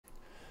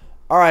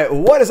All right,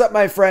 what is up,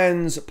 my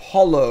friends?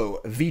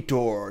 Paulo,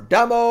 Vitor,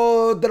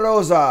 Damo de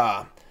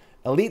Rosa.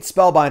 Elite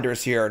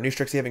Spellbinders here. New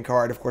Strixhaven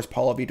card. Of course,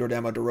 Paulo, Vitor,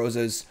 Damo de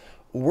Rosa's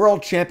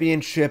World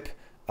Championship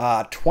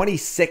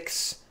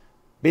 26,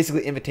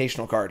 basically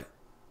invitational card.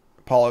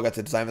 Paulo got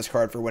to design this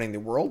card for winning the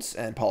Worlds,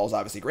 and Paulo's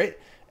obviously great.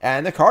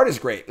 And the card is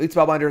great. Elite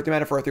Spellbinder, 3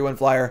 mana for a 3/1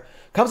 flyer.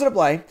 Comes into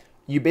play.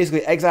 You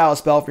basically exile a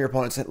spell from your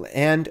opponent's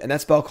hand, and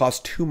that spell costs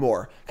 2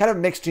 more. Kind of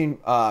mixed between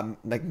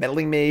like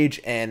Meddling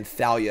Mage and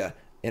Thalia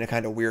in a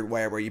kind of weird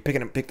way, where you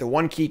pick the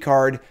 1 key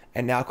card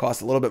and now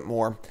costs a little bit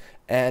more.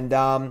 And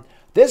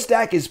this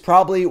deck is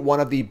probably one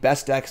of the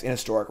best decks in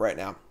Historic right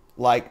now.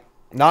 Like,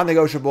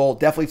 non-negotiable,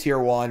 definitely tier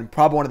 1,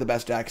 probably one of the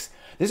best decks.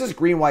 This is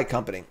Green-White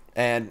Company,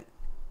 and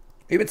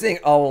we've been seeing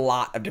a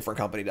lot of different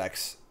company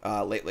decks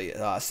lately.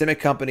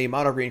 Simic Company,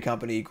 Mono Green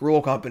Company,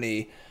 Gruul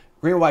Company,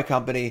 Green-White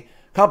Company.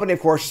 Company,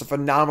 of course, is a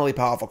phenomenally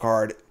powerful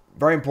card,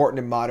 very important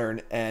in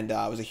Modern, and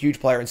was a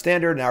huge player in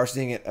Standard. Now we're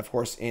seeing it, of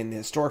course, in the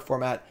Historic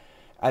format.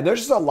 And there's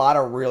just a lot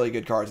of really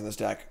good cards in this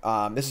deck.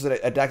 This is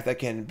a deck that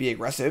can be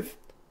aggressive.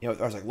 You know,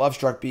 there's like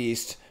Lovestruck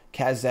Beast,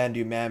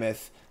 Kazandu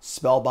Mammoth,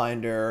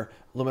 Spellbinder,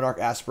 Luminarch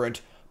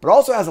Aspirant, but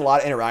also has a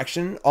lot of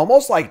interaction,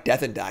 almost like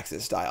Death and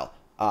Dax's style.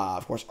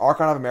 Of course,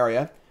 Archon of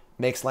Emeria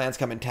makes lands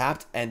come in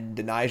tapped and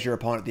denies your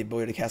opponent the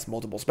ability to cast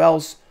multiple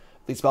spells.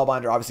 Elite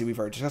Spellbinder, obviously, we've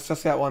already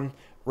discussed that one.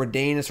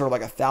 Reidane is sort of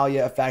like a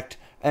Thalia effect.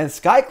 And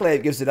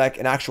Skyclave gives the deck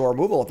an actual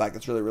removal effect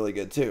that's really, really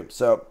good, too.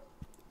 So,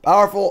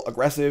 powerful,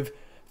 aggressive,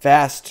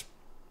 fast,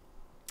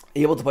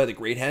 able to play the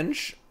Great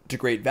Henge to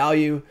great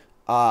value.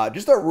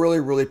 Just a really,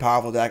 really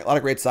powerful deck. A lot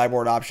of great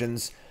sideboard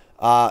options.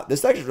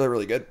 This deck is really,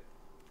 really good.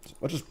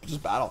 Let's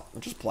just battle.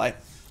 Let's just play.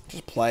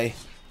 Just play.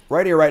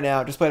 Right here, right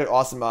now. Just played an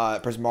awesome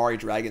Prismari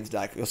Dragons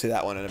deck. You'll see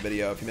that one in a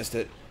video if you missed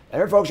it. And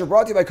here, folks, are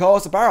brought to you by Call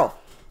Apparel.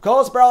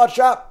 Call Apparel at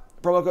shop.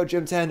 Promo code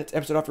Jim10. It's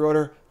episode off your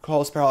order.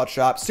 Call Apparel at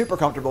shop. Super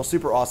comfortable,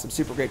 super awesome,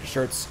 super great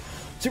shirts.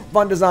 Super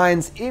fun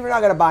designs. Even if you're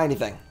not going to buy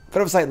anything, go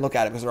to the site and look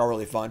at it because they're all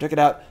really fun. Check it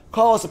out.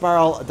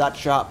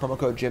 CallUsApparel.shop. Promo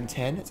code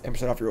Jim10. It's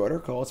 10% off your order.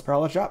 Call Us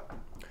Apparel at shop.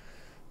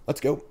 Let's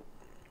go.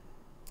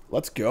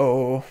 Let's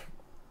go.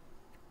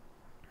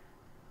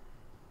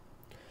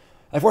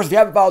 And of course, if you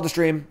haven't followed the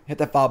stream, hit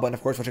that follow button.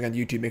 Of course, watching on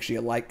YouTube, make sure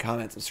you like,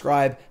 comment,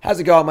 subscribe. How's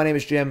it going? My name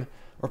is Jim.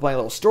 We're playing a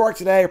little Historic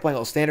today. We're playing a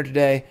little Standard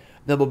today.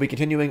 Then we'll be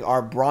continuing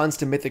our Bronze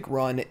to Mythic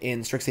run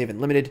in Strixhaven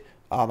Limited.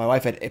 My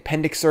wife had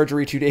appendix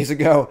surgery 2 days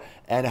ago,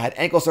 and I had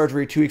ankle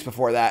surgery 2 weeks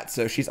before that,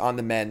 so she's on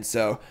the mend.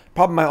 So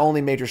probably my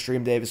only major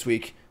stream day this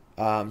week.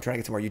 Trying to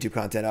get some more YouTube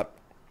content up.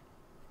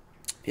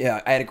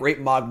 Yeah, I had a great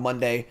Mog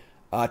Monday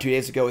 2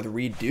 days ago with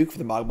Reed Duke for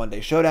the Mog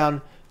Monday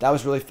Showdown. That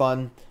was really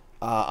fun.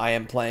 I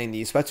am playing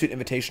the Sweatsuit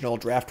Invitational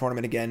Draft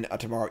Tournament again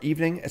tomorrow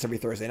evening. It's every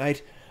Thursday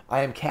night.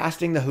 I am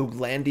casting the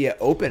Hooglandia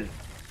Open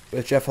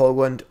with Jeff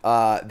Hoagland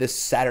this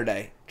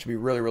Saturday. It should be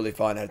really, really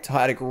fun. I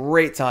had a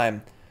great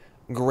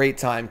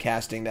time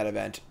casting that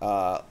event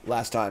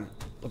last time.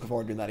 Looking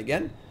forward to doing that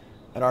again.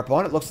 And our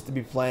opponent looks to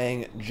be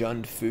playing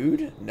Jund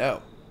Food.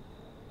 No.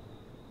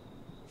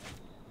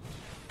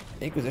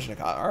 Inquisition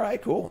of... All right,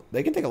 cool.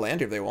 They can take a land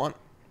here if they want.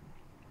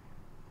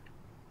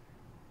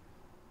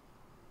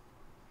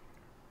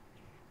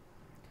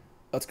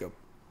 Let's go.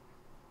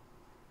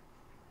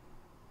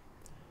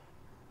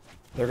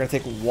 They're going to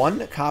take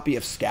 1 copy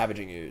of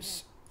Scavenging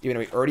Ooze, even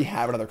though we already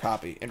have another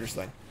copy.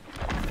 Interesting.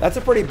 That's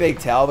a pretty big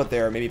tell that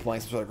they're maybe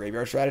playing some sort of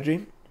graveyard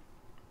strategy.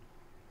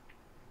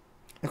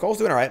 Nicole's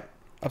doing all right.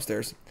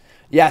 Upstairs.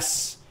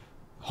 Yes.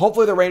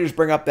 Hopefully the Rangers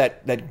bring up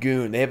that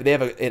goon. They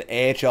have an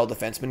AHL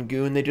defenseman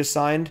goon they just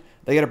signed.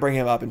 They got to bring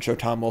him up and show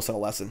Tom Wilson a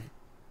lesson.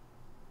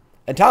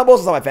 And Tom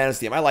Wilson's on my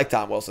fantasy team. I like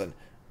Tom Wilson.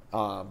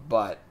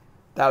 But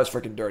that was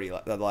freaking dirty,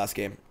 the last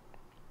game.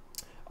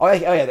 Oh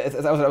yeah, that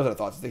was what I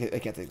thought. They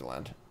can't take the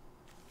land.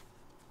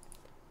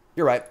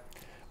 You're right.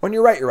 When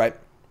you're right, you're right.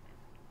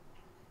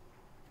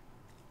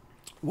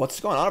 What's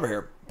going on over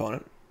here,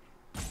 opponent?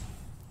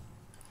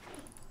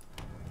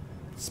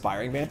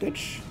 Inspiring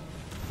Vantage?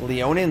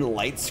 Leonin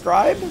Light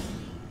Scribe?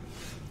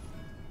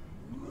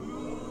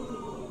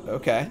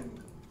 Okay.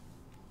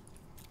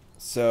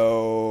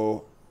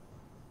 So...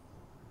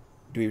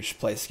 do we just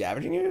play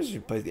Scavenging Ooze?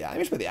 I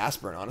just play the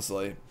Aspirant,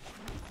 honestly.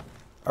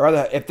 I'd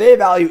rather... if they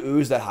value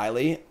Ooze that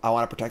highly, I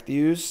want to protect the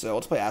Ooze, so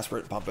let's play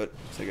Aspirant and pump it.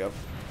 So you go.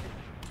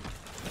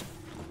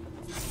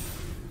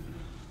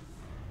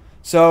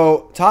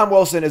 So, Tom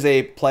Wilson is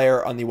a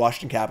player on the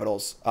Washington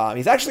Capitals.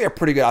 He's actually a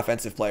pretty good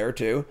offensive player,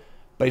 too.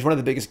 But he's one of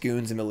the biggest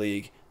goons in the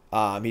league.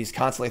 He's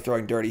constantly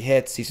throwing dirty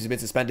hits. He's been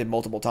suspended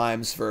multiple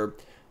times for,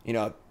 you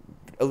know,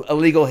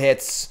 illegal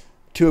hits,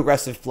 too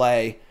aggressive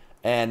play.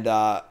 And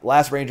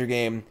last Ranger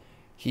game,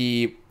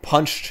 he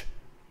punched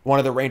one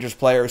of the Rangers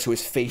players who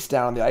was face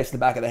down on the ice in the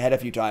back of the head a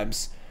few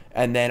times.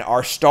 And then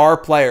our star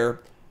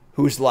player,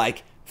 who's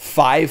like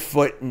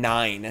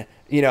 5'9",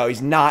 you know,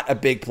 he's not a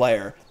big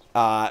player,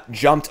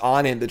 jumped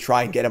on him to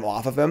try and get him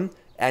off of him.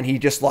 And he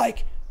just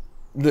like,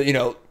 you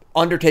know,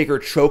 Undertaker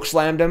choke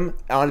slammed him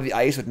onto the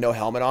ice with no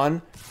helmet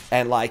on.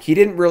 And like, he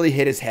didn't really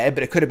hit his head,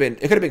 but it could have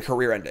been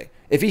career ending.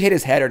 If he hit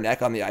his head or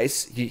neck on the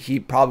ice, he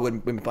probably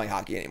wouldn't be playing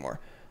hockey anymore.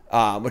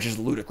 which is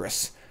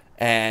ludicrous.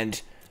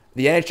 And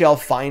the NHL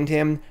fined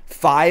him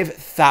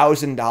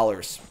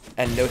 $5,000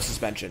 and no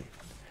suspension.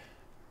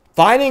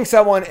 Finding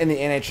someone in the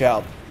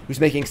NHL who's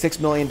making $6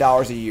 million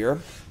a year,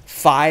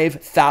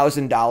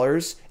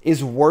 $5,000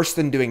 is worse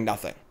than doing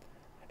nothing.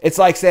 It's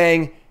like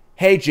saying,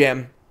 hey,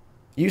 Jim,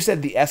 you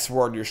said the S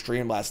word in your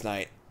stream last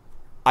night.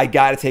 I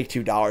got to take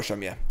 $2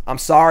 from you. I'm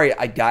sorry,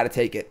 I got to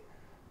take it.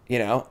 You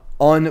know,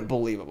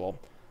 unbelievable.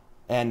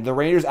 And the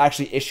Rangers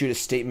actually issued a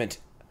statement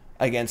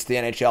against the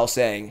NHL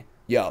saying,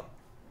 yo,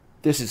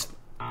 this is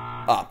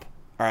up,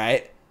 all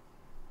right?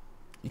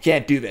 You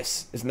can't do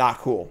this. It's not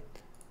cool.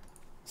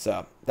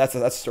 So that's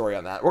a story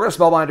on that. We're going to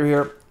Spellbinder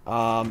here,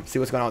 see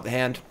what's going on with the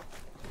hand.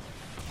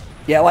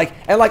 Yeah,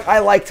 I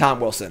like Tom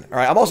Wilson, all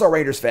right? I'm also a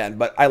Rangers fan,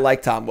 but I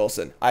like Tom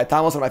Wilson. I have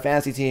Tom Wilson on my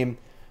fantasy team.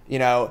 You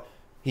know,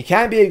 he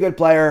can be a good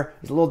player.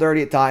 He's a little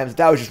dirty at times.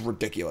 That was just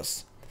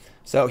ridiculous.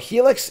 So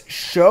Helix,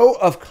 Show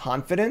of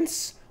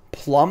Confidence,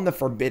 Plumb the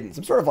Forbidden.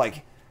 Some sort of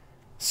like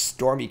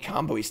stormy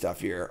combo-y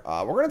stuff here.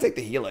 We're going to take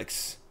the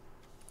Helix.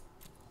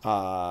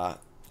 And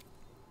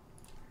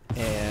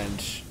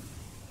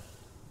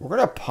we're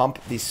going to pump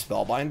the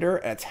Spellbinder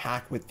and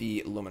attack with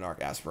the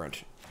Luminarch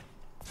Aspirant.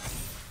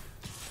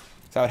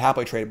 So I would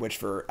happily trade Witch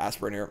for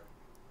Aspirant here.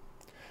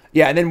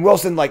 Yeah, and then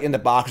Wilson, like, in the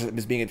box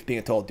is being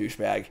a total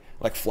douchebag,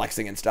 like,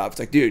 flexing and stuff. It's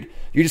like, dude,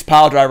 you just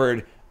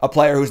pile-drivered a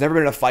player who's never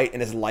been in a fight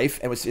in his life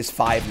and is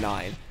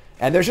 5'9".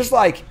 And there's just,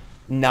 like,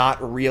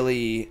 not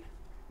really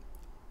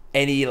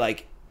any,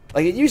 like,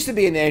 it used to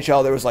be in the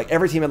NHL, there was, like,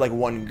 every team had, like,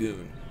 one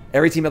goon.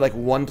 Every team had, like,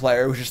 one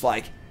player who was just,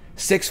 like,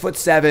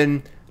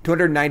 6'7",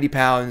 290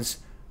 pounds,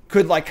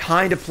 could, like,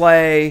 kind of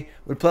play,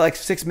 would play, like,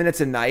 6 minutes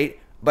a night,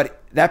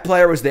 but that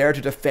player was there to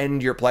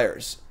defend your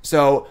players.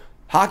 So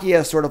hockey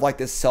has sort of like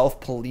this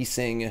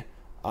self-policing,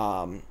 what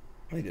are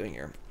you doing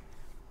here?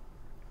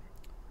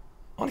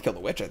 I want to kill the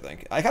Witch, I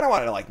think. I kind of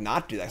wanted to, like,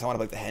 not do that, because I want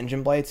to, like, the Henge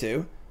in play,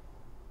 too.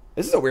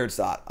 This is a weird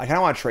thought. I kind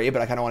of want to trade,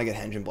 but I kind of want to get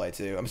Henge in play,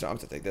 too. I'm going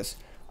to take this.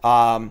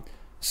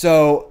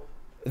 So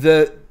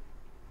the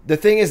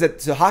thing is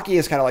that, so hockey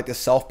is kind of like this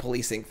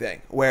self-policing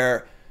thing,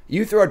 where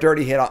you throw a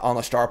dirty hit on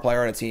the star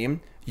player on a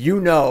team,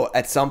 you know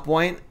at some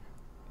point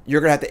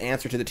you're going to have to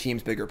answer to the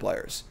team's bigger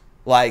players.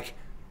 Like,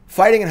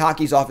 fighting in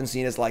hockey is often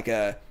seen as like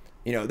a,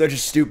 you know, they're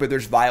just stupid,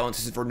 there's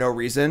violence for no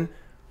reason.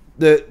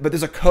 But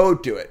there's a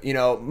code to it. You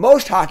know,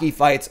 most hockey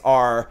fights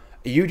are,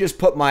 you just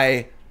put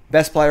my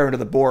best player into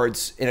the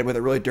boards with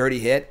a really dirty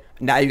hit,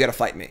 now you got to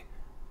fight me.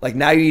 Like,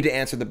 now you need to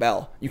answer the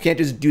bell. You can't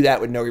just do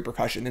that with no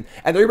repercussion.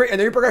 And the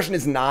repercussion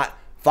is not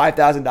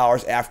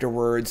 $5,000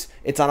 afterwards.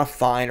 It's on a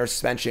fine or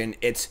suspension.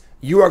 It's,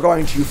 you are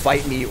going to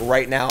fight me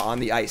right now on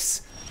the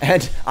ice.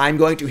 And I'm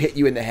going to hit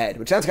you in the head,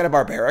 which sounds kind of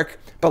barbaric,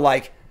 but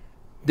like,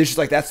 this is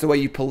like, that's the way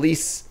you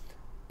police,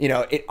 you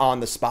know, it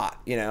on the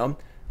spot, you know?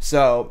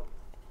 So,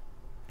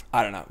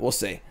 I don't know. We'll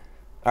see.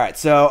 All right,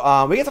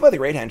 so we get to play the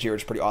Great Henge here,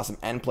 which is pretty awesome,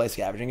 and play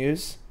Scavenging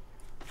Ooze.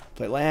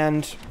 Play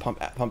land, pump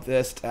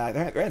this. Great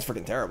Henge's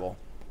freaking terrible.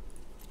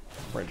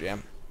 We're in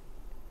jam.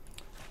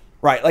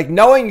 Right, like,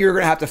 knowing you're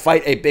going to have to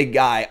fight a big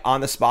guy on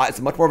the spot, it's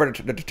much more of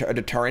a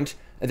deterrent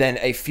than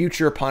a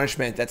future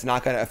punishment that's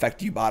not going to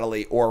affect you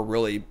bodily or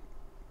really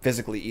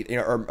physically, you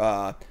know,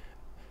 or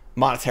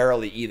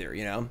monetarily either,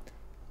 you know?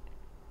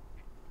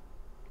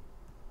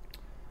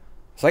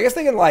 So I guess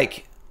thinking,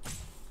 like,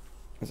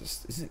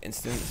 is this an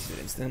instant? Is it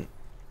instant?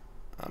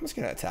 I'm just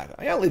going to attack.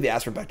 I got to leave the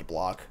Aspirant back to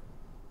block.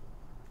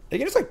 They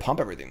can just, like, pump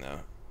everything, though.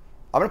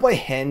 I'm going to play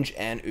Henge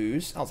and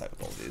Ooze. I'll attack with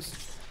both of these.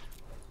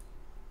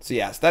 So,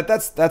 yes,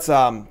 that's what's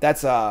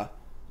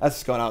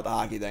going on with the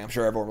hockey thing. I'm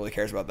sure everyone really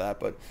cares about that,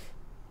 but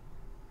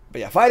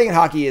yeah, fighting in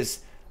hockey is,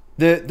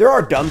 there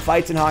are dumb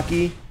fights in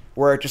hockey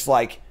where it's just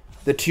like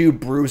the two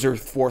bruiser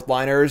fourth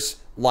liners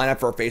line up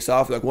for a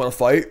face-off. Like, want to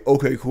fight?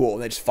 Okay, cool.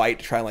 And they just fight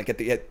to try and like get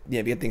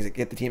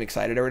the team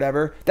excited or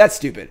whatever. That's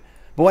stupid.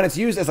 But when it's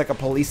used as like a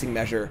policing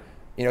measure,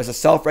 you know, as a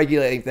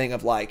self-regulating thing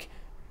of like,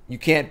 you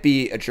can't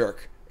be a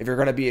jerk. If you're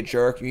going to be a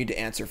jerk, you need to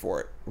answer for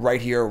it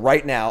right here,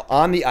 right now,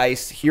 on the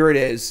ice. Here it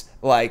is.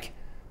 Like,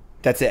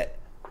 that's it.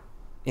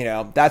 You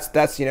know,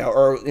 that's you know,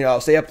 or you know,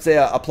 say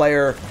a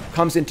player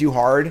comes in too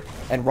hard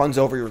and runs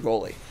over your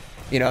goalie.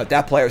 You know,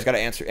 that player's got to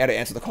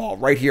answer the call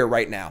right here,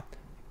 right now.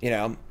 You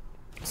know,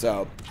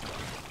 so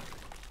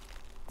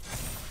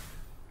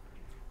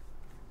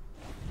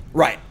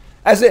right.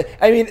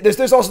 I mean,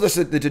 there's also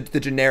the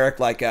generic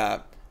like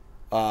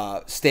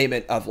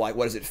statement of like,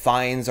 what is it?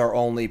 Fines are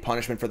only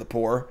punishment for the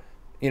poor.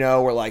 You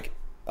know, where like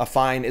a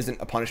fine isn't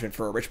a punishment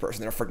for a rich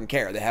person. They don't freaking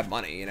care. They have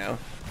money. You know.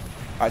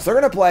 All right, so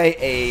they're gonna play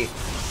a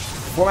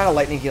 4-mana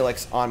Lightning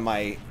Helix on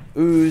my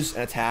Ooze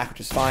and attack, which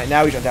is fine.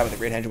 Now we jump out with the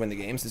Great Henge to win the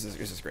games. This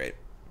is great.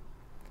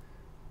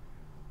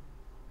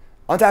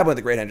 Untap with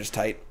the Great Henge is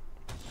tight.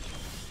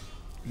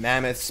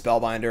 Mammoth,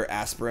 Spellbinder,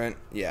 Aspirant.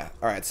 Yeah.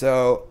 All right.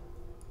 So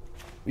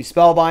we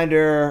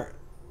Spellbinder.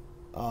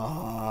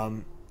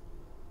 We'll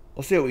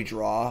see what we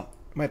draw.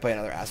 Might play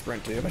another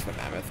Aspirant too. Might play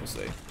Mammoth. We'll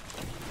see.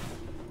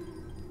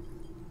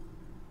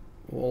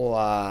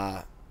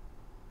 We'll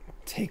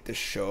take the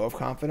Show of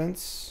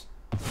Confidence.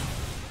 We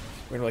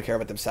don't really care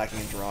about them sacking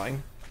and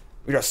drawing.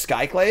 We draw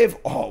Skyclave.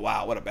 Oh,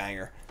 wow. What a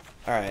banger.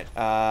 All right.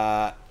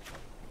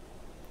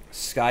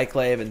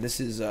 Skyclave, and this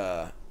is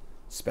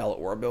spell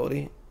or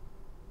ability.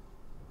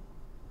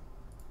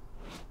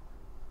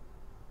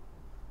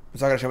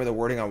 It's not going to show me the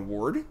wording on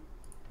ward?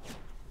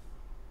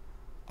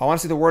 I want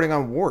to see the wording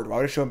on ward. Why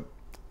would it show him?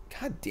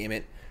 God damn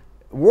it.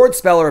 Ward,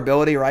 spell, or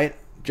ability, right?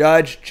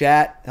 Judge,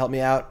 chat, help me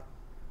out.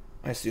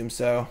 I assume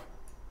so.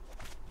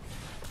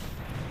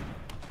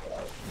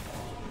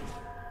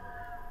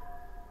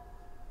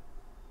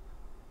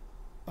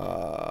 You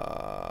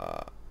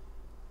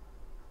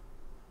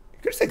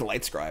could just take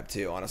Light Scribe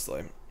too,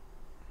 honestly.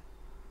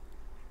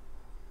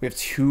 We have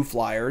 2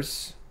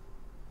 flyers.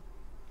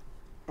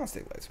 Let's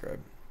take Light Scribe.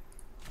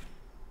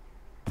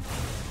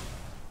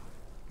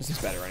 This is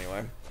better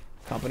anyway.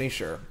 Company,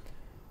 sure.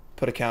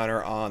 Put a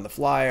counter on the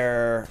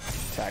flyer.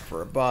 Attack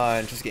for a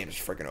bunch. This game is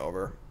freaking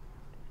over.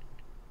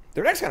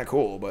 Their deck's kind of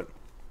cool, but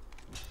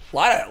a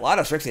lot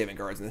of Strixhaven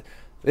cards.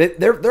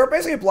 They're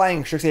basically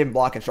applying Strixhaven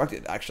block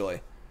constructed.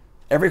 Actually,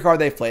 every card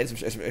they've played is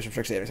from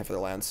Strixhaven except for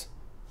their lands.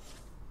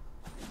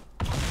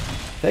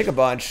 Take a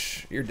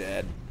bunch. You're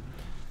dead.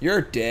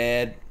 You're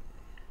dead.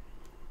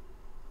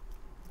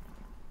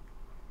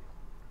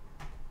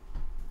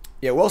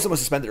 Yeah, Wilson was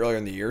suspended earlier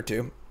in the year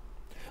too.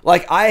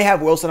 Like, I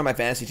have Wilson on my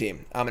fantasy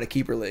team. I'm in a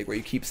keeper league where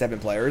you keep 7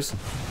 players.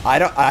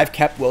 I've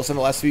kept Wilson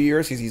the last few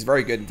years because he's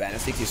very good in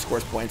fantasy because he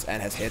scores points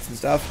and has hits and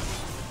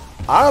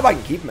stuff. I don't know if I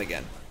can keep him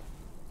again.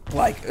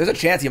 Like, there's a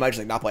chance he might just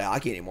like not play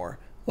hockey anymore.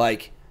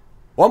 Like,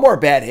 one more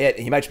bad hit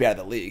and he might just be out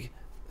of the league.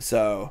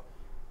 So,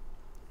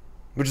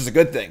 which is a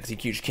good thing because he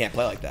just can't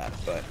play like that.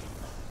 But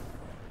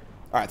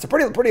all right, so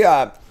pretty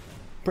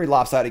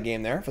lopsided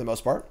game there for the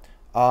most part.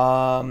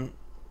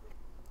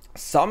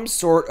 Some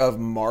sort of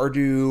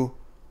Mardu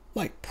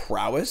like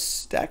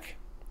prowess deck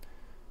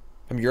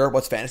from Europe.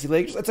 What's fantasy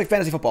league? It's like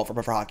fantasy football for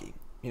hockey.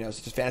 You know,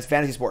 it's just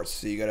fantasy sports.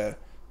 So you gotta,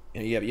 you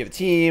know, you have a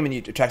team and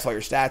it tracks all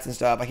your stats and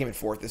stuff. I came in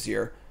 4th this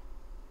year.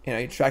 You know,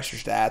 it tracks your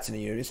stats and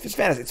it's just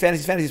fantasy.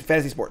 It's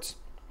fantasy sports.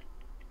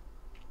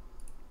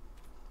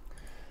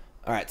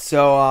 All right,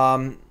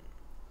 so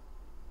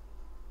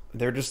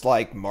they're just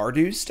like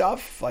Mardu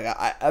stuff. Like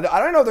I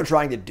don't know what they're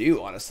trying to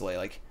do, honestly.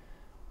 Like,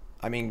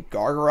 I mean,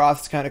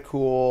 Gargaroth's kind of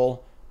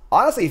cool.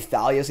 Honestly,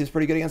 Thalia seems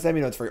pretty good against them.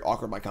 You know, it's very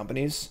awkward by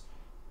companies.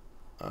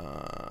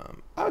 I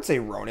would say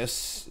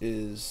Rhonas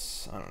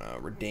is, I don't know,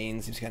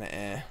 Reidane seems kind of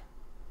eh.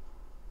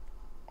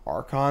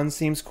 Archon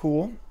seems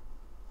cool.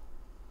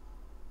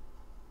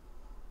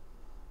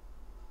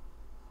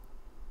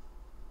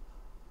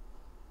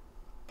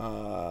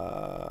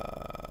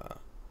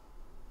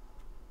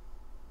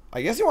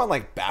 I guess you want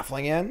like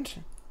Baffling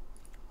End.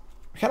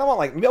 I kind of want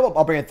like, maybe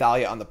I'll bring in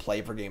Thalia on the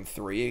play for game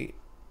 3.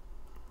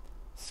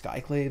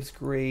 Skyclave's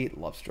great.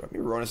 Lovestruck.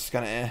 Maybe Rhonas is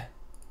kind of eh.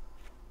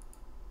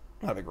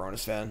 I'm not a big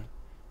Rhonas fan.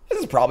 This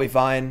is probably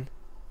fine.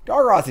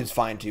 Gargaroth seems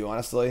fine too,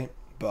 honestly.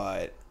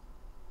 But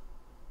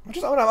I'm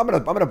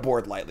gonna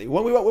board lightly.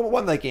 We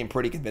won that game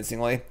pretty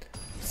convincingly.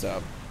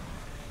 So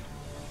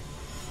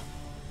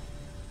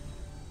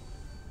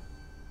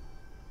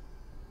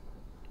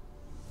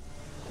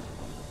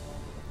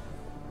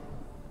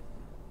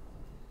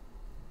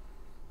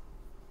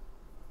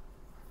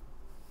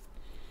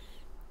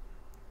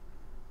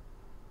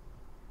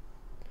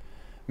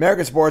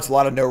American sports, a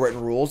lot of no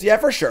written rules. Yeah,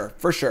 for sure.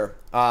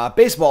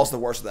 Baseball's the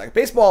worst of that.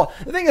 Baseball,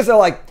 the thing is though,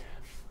 like,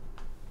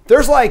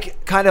 there's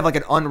like kind of like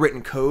an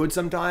unwritten code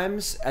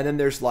sometimes, and then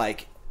there's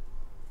like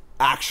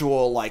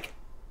actual like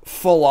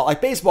full on,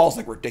 like baseball's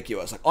like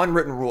ridiculous, like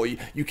unwritten rule.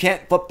 You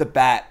can't flip the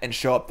bat and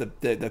show up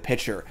the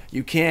pitcher.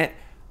 You can't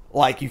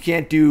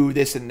do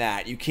this and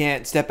that. You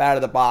can't step out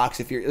of the box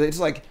if you're.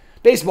 It's like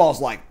baseball's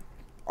like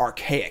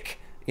archaic,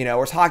 you know.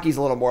 Whereas hockey's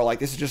a little more like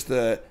this is just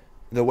the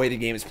way the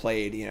game is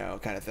played, you know,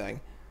 kind of thing.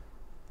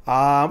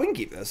 We can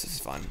keep this. This is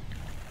fun.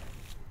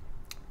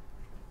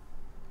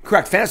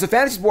 Correct. So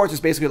fantasy sports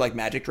is basically like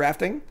Magic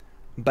drafting,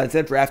 but instead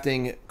of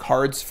drafting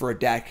cards for a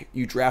deck,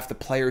 you draft the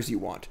players you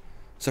want.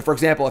 So, for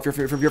example, if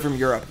you're from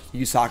Europe,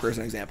 use soccer as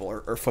an example,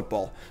 or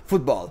football.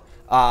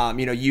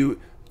 You know, you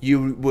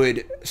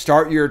would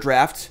start your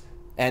draft,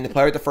 and the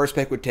player at the first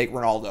pick would take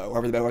Ronaldo,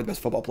 whoever the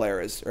best football player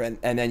is, and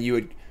then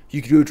you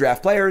could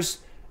draft players.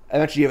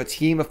 Eventually, you have a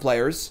team of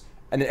players.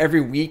 And then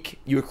every week,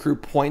 you accrue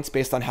points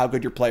based on how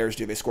good your players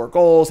do. They score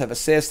goals, have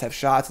assists, have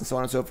shots, and so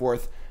on and so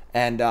forth.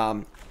 And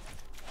at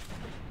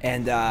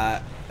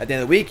the end of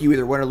the week, you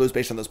either win or lose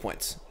based on those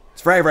points.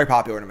 It's very, very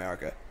popular in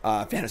America.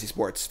 Fantasy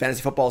sports.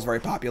 Fantasy football is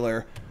very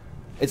popular.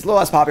 It's a little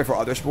less popular for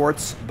other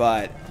sports,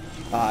 but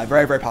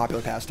very, very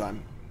popular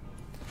pastime.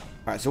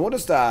 All right, so we'll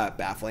just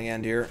Baffling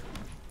End here.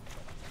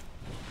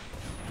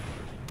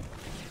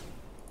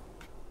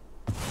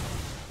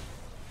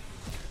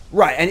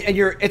 Right, and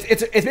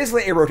it's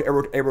basically a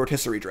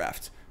rotisserie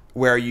draft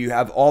where you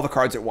have all the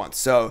cards at once.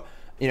 So,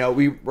 you know,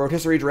 we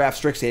rotisserie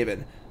draft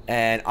Strixhaven,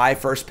 and I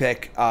first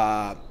pick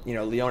you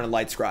know, Leon and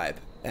Light Scribe,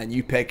 and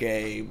you pick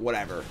a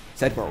whatever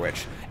Sideboard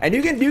Witch, and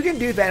you can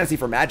do fantasy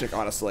for Magic.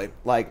 Honestly,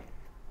 like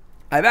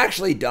I've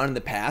actually done in the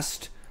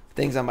past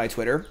things on my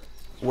Twitter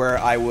where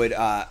I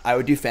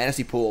would do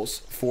fantasy pools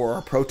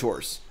for Pro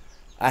Tours.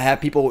 I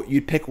have people,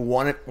 you'd pick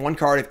one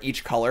card of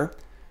each color,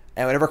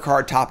 and whatever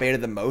card top 8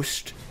 the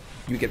most,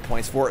 you get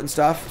points for it and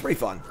stuff. It's pretty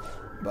fun.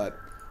 But,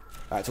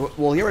 alright, so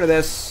we'll get rid of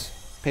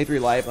this. Pay 3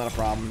 life, not a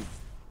problem.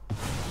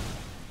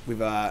 We've,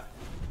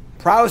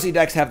 Prowessy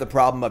decks have the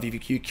problem of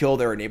if you kill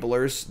their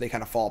enablers, they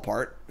kind of fall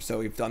apart. So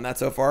we've done that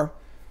so far.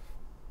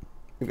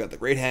 We've got the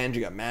Great Henge,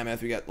 we got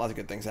Mammoth, we got lots of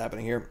good things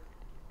happening here.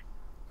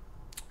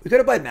 We could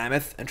have played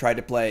Mammoth and tried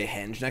to play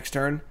Henge next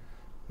turn,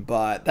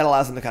 but that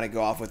allows them to kind of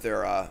go off with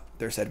their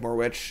Sideboard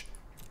Witch,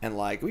 and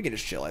like we can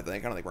just chill. I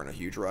think I don't think we're in a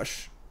huge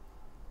rush.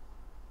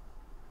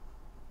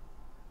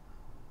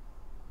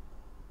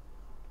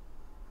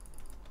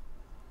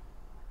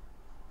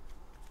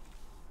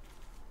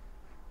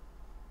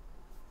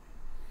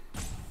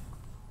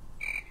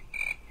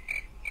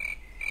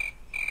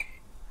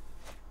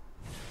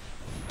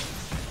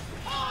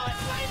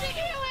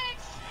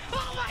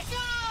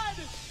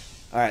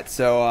 Alright,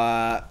 so,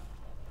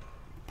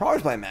 probably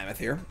just playing Mammoth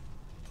here.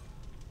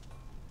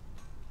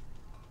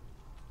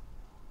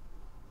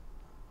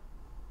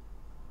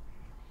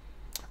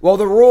 Well,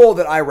 the rule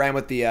that I ran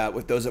with the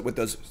with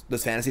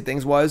those fantasy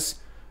things was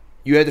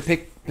you had to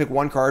pick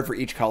one card for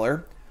each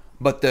color,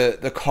 but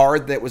the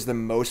card that was the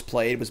most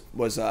played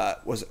was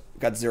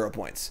got 0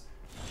 points.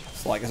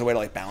 So like as a way to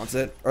like balance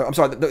it. Or I'm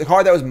sorry, the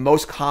card that was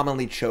most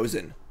commonly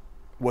chosen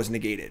was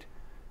negated.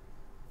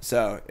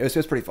 So it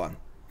was pretty fun.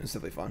 It was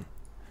definitely fun.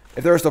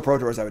 If there were still Pro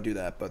Tours, I would do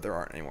that, but there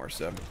aren't anymore,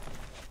 so.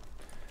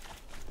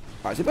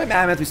 Alright, so we play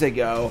Mammoth, we say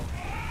go.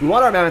 We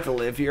want our Mammoth to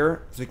live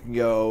here, so we can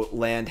go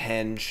land,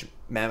 Henge,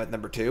 Mammoth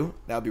number 2.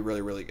 That would be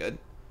really, really good.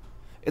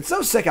 It's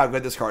so sick how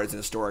good this card is in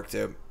Historic,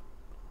 too.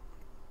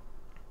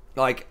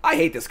 Like, I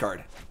hate this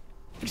card.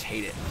 I just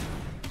hate it.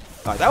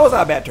 Alright, that was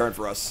not a bad turn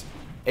for us.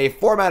 A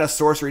 4-mana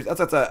sorcery, that's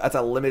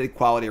a limited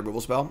quality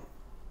removal spell.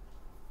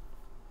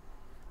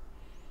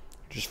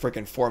 Just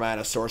freaking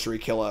 4-mana sorcery,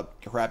 kill a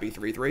crappy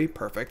 3/3.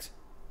 Perfect.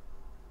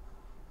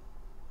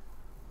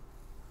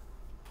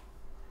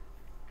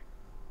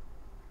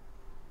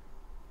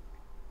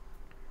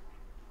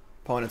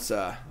 Opponent's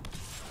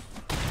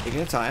taking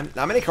the time.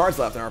 Not many cards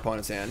left in our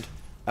opponent's hand.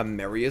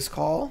 Emeria's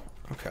Call.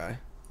 Okay.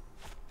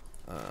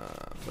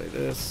 Play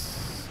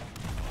this.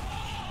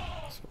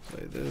 So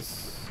play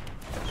this.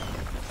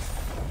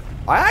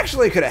 I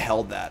actually could have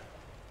held that.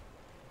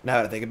 Now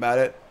that I think about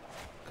it.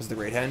 Because of the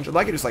Great Henge. I'd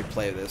like to just like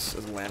play this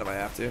as a land if I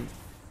have to.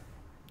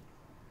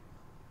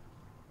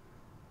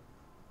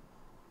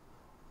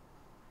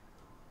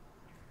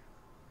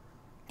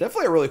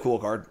 Definitely a really cool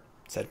card.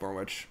 Sideboard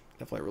Witch.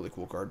 Definitely a really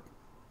cool card.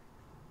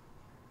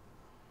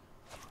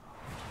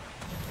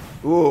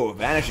 Ooh,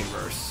 Vanishing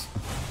Verse.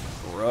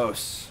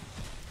 Gross.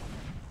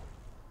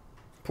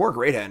 Poor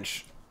Great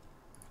Henge.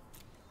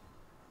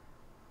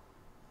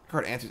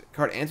 Card answers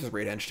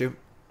Great Henge too.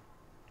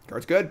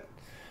 Card's good.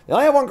 They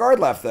only have one card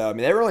left though. I mean,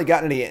 they haven't really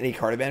gotten any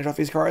card advantage off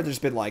these cards. It's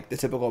just been like the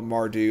typical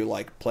Mardu,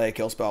 like play a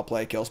kill spell,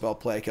 play a kill spell,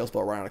 play a kill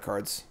spell, run out of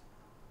cards.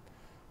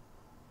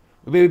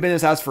 We've been in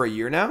this house for a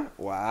year now?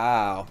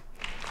 Wow.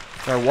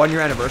 It's our 1-year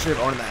anniversary of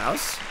owning the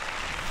house?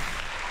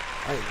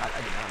 I did not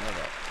know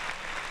that.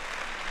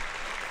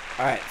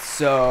 Alright,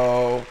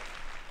 so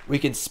we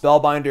can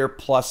Spellbinder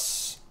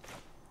plus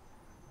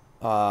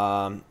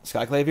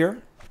Skyclave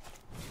here.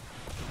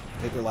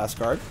 Take the last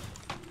card.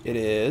 It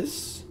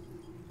is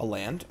a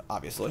land,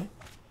 obviously.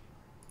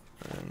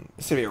 And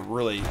this is gonna be a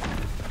really.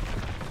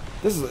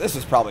 This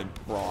is probably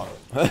wrong.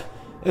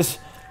 this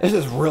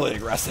is really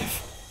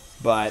aggressive,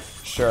 but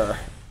sure.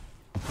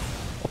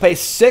 We'll pay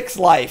 6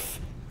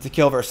 life to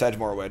kill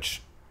Sideboard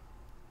Witch.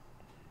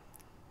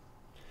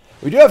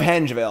 We do have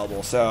Henge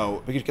available,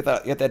 so we could get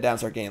that down,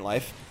 start gaining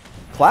life.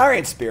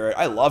 Clarion Spirit.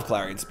 I love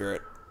Clarion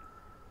Spirit.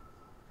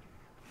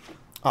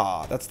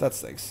 Aw, that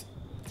stinks.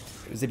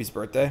 It was Zibby's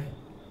birthday.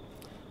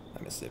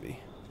 I miss Zibby.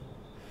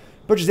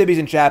 Put your Zibbies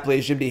in chat,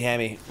 please. Jim D.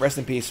 Hammy. Rest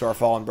in peace to our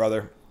fallen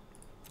brother.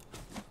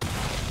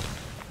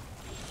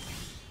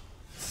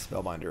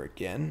 Spellbinder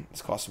again.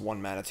 This costs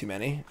 1 mana too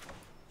many.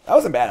 That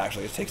wasn't bad,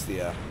 actually. It takes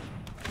the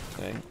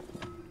thing.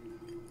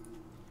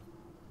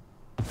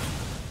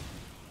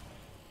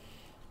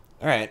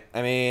 Alright,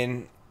 I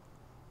mean,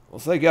 we'll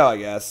say go, I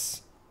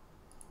guess.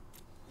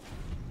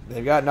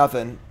 They've got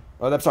nothing.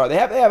 Oh, I'm sorry, they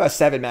have a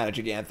 7-mana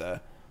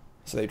Gigantha.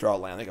 So they draw a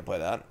land, they can play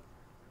that.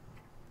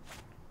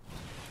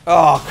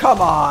 Oh, come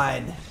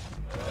on!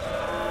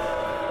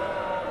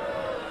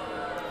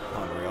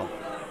 Unreal.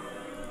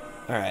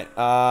 Alright,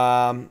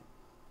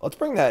 let's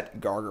bring that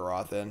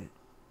Gargaroth in.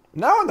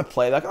 Now on the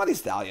play, like all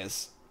these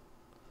Thalias.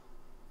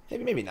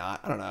 Maybe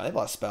not. I don't know. They have a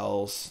lot of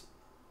spells.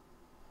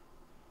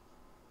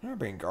 I'm gonna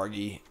bring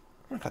Gargi.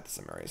 I'm gonna cut this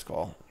Emeria's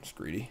Call. I'm just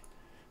greedy.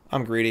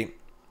 I'm greedy.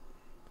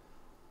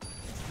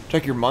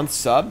 Check your month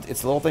subbed.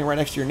 It's the little thing right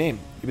next to your name.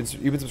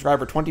 You've been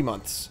subscribed for 20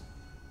 months.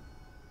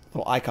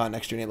 Little icon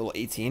next to your name, little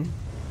 18.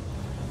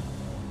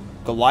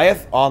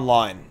 Goliath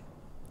online.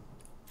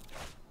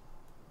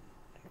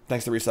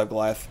 Thanks to resub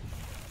Goliath.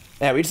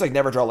 Yeah, we just like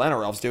never draw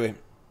Llanowar Elves, do we?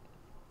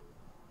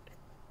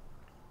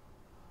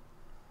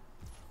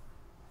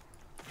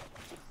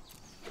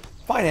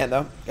 Fine hand,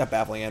 though. Got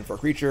Baffling End for a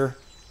creature.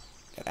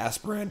 Got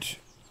Aspirant.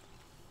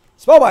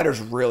 Spellbinder's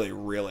really,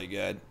 really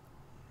good.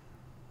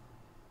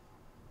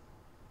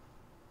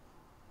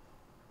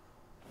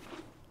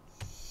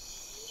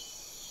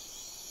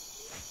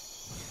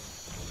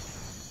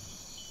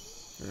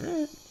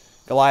 Alright.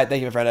 Goliath,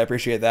 thank you, my friend. I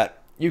appreciate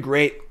that. You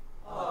great.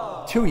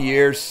 2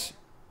 years.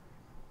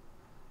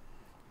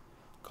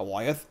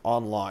 Goliath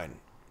online.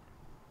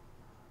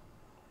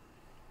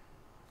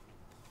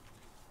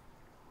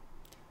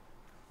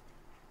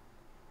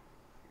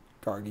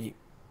 Gargi.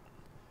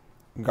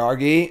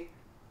 Gargi.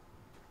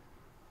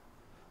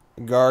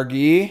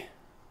 Gargi.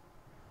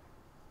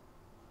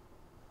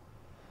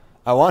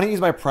 I want to use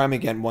my Prime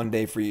again one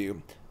day for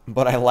you,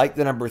 but I like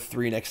the number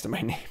 3 next to my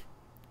name.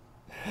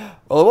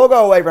 Well, it will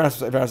go away if you're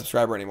not a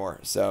subscriber anymore,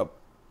 so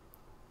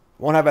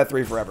won't have that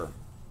 3 forever.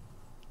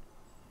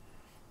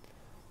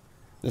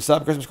 The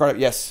sub Christmas card,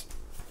 yes,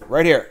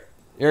 right here.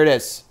 Here it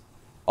is.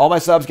 All my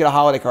subs get a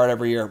holiday card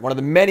every year. One of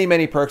the many,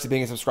 many perks of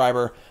being a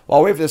subscriber. While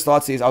I wait for this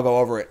Thoughtseize, I'll go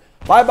over it.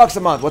 $5 a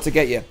month. What's it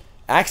get you?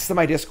 Access to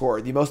my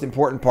Discord, the most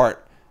important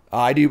part.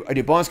 I do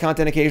bonus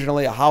content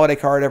occasionally, a holiday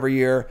card every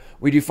year.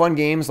 We do fun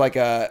games like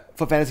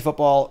Fantasy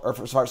Football or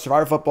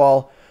Survivor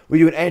Football. We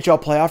do an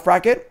NHL playoff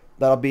bracket.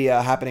 That'll be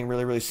happening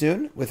really, really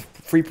soon with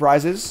free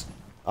prizes.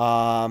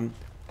 Tons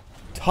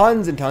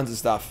and tons of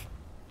stuff.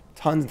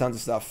 Tons and tons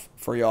of stuff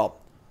for y'all.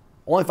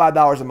 Only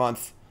 $5 a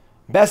month.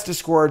 Best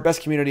Discord,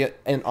 best community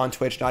on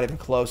Twitch, not even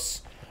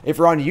close. If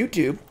you're on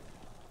YouTube,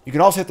 you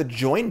can also hit the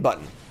join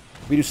button.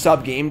 We do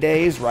sub game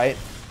days, right?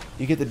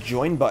 You hit the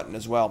join button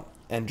as well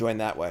and join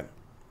that way.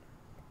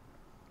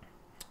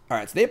 All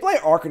right, so they play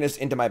Arcanist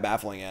into my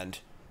Baffling End.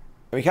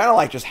 And we kind of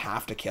like just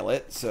have to kill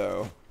it,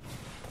 so...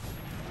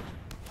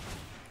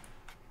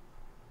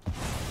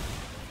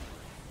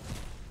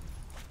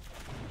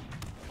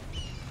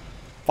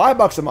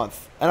 $5 a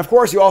month. And of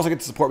course, you also get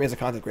to support me as a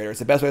content creator. It's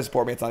the best way to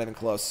support me. It's not even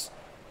close.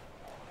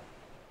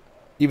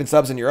 Even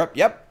subs in Europe?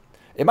 Yep.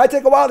 It might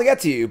take a while to get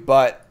to you,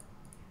 but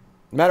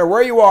no matter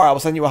where you are, I will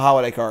send you a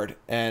holiday card.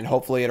 And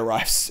hopefully it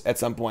arrives at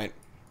some point.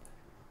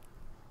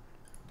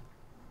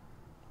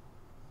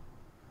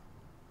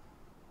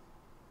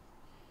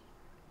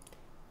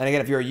 And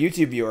again, if you're a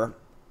YouTube viewer,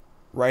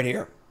 right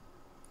here.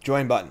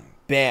 Join button.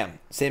 Bam.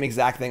 Same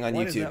exact thing on YouTube.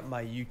 What is up,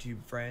 my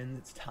YouTube friends?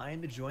 It's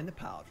time to join the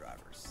pile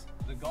drivers.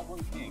 The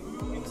Goblin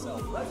King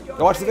himself. Let's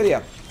Go watch the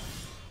video.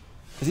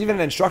 There's even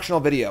an instructional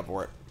video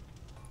for it.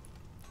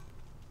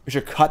 We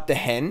should cut the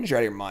henge. You're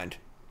out of your mind.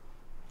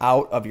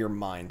 Out of your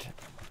mind.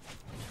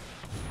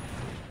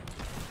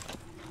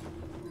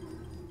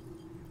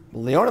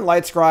 Leonin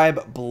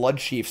Lightscribe,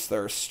 Bloodchief's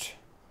Thirst.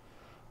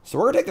 So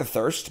we're going to take the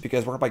Thirst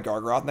because we're going to play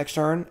Gargaroth next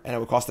turn, and it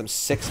would cost them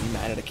 6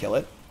 mana to kill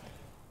it.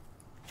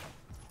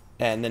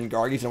 And then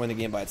Gargi's going to win the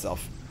game by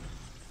itself.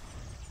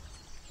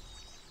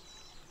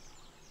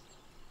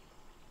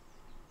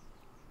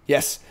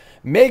 Yes,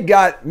 Mig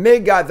got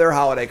their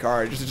holiday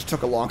card. It just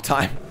took a long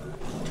time.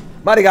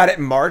 Might have got it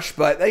in March,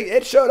 but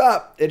it showed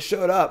up. It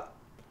showed up.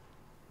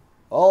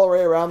 All the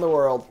way around the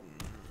world.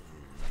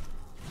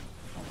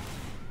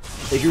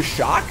 Did you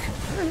shock?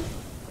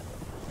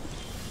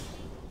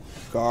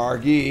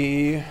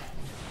 Gargi.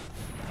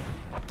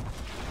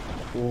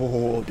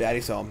 Oh,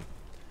 Daddy's home.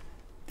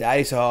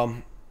 Daddy's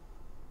home.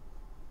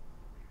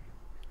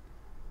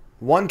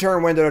 1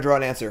 turn window to draw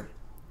an answer.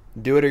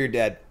 Do it or you're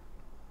dead.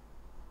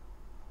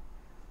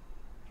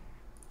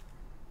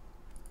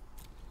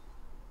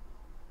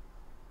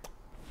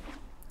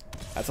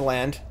 That's a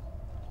land.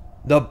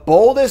 The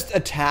boldest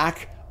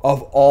attack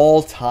of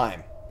all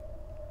time.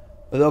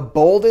 The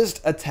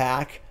boldest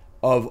attack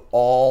of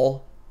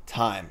all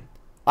time.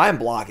 I'm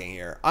blocking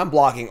here. I'm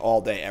blocking all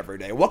day, every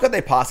day. What could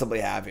they possibly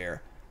have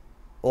here?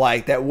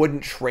 Like, that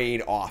wouldn't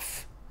trade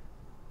off.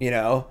 You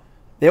know?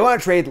 They want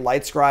to trade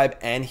Lightscribe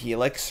and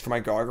Helix for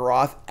my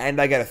Gargaroth,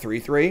 and I get a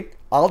 3/3.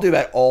 I'll do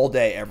that all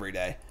day, every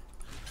day.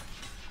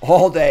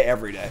 All day,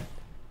 every day.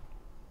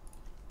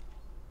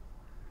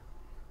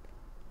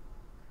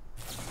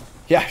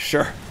 Yeah,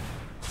 sure.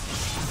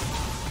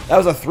 That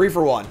was a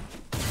 3-for-1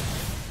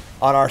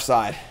 on our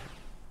side.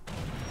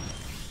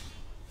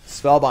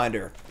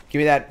 Spellbinder. Give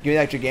me that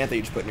Giganta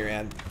you just put in your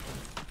hand.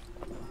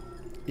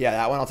 Yeah,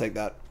 that one, I'll take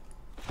that.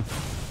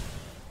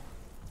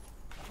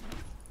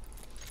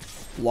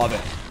 Love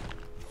it.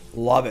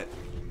 Love it.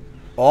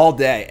 All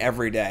day,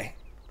 every day.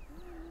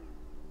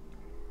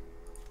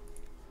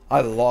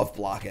 I love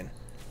blocking.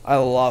 I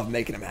love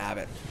making him have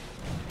it.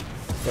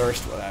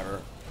 Thirst,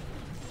 whatever.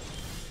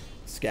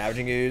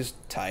 Scavenging Ooze,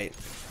 tight.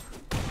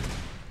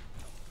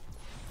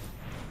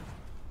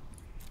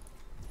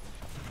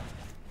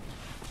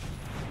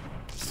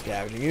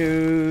 Scavenging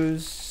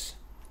Ooze.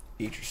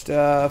 Eat your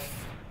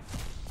stuff.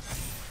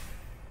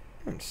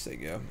 Let's say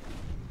go.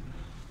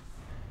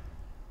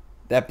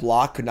 That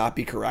block could not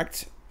be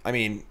correct. I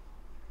mean,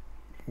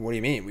 what do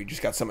you mean? We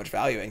just got so much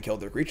value and killed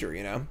their creature,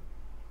 you know?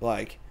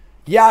 Like,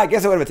 yeah, I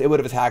guess it would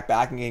have attacked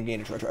back and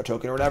gained a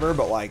token or whatever,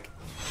 but like,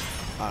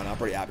 I don't know, I'm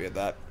pretty happy with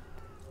that.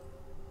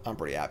 I'm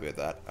pretty happy with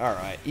that.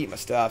 Alright, eat my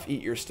stuff,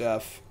 eat your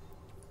stuff.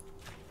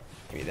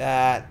 Give me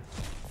that.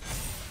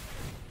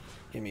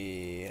 Give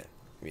me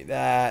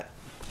that.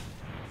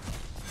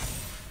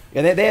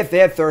 Yeah, they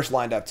had Thirst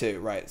lined up too,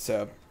 right?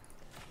 So,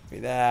 give me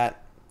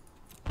that.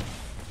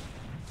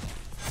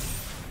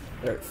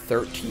 They're at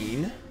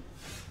 13.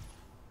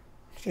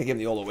 Just gonna give him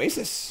the old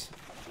Oasis.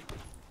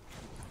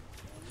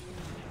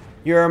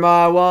 You're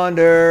my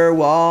wonder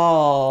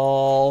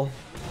wall.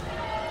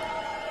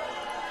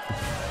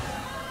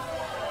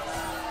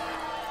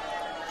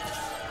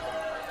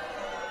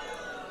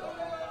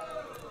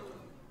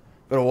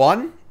 Go to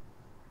 1.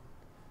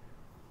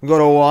 Go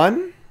to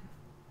 1.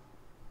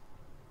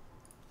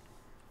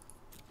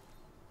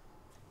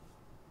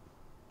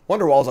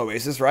 Wonderwall's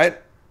Oasis, right?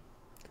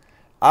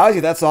 I always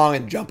get that song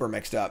and Jumper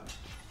mixed up.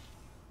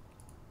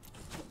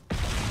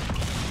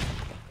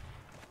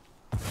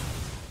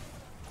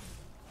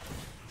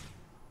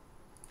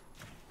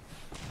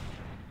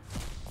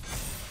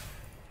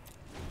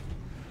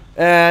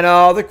 And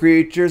all the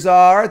creatures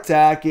are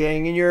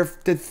attacking in your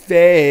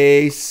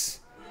face.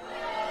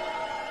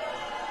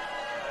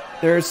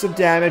 There's some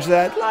damage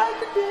that I'd like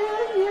to do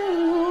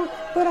you,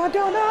 but I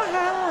don't know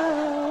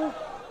how.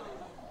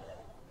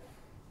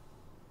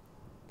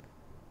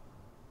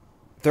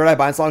 Third Eye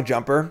Bind Song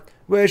Jumper.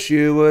 Wish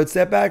you would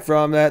step back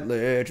from that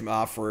ledge,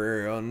 my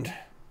friend.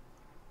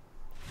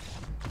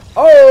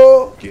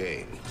 Oh!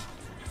 Game.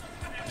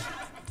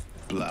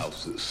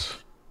 Blouses. Is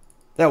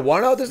that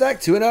 1-0 this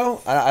deck?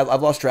 2-0?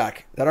 I've lost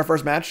track. Is that our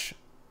first match? Is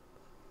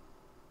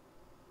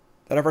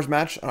that our first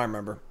match? I don't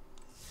remember.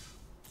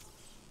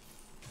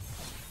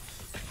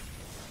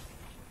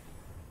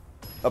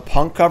 A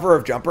punk cover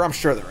of Jumper? I'm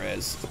sure there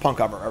is. It's a punk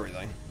cover of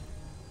everything.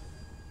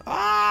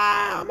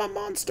 Ah, I'm a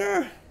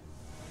monster.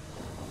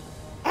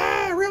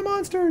 Ah, real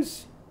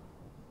monsters.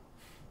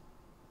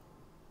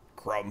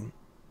 Crumb.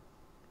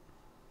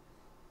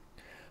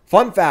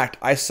 Fun fact,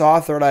 I saw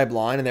Third Eye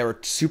Blind and they were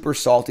super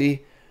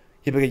salty.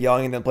 People get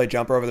yelling and then play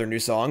Jumper over their new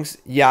songs.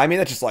 Yeah, I mean,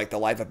 that's just like the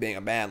life of being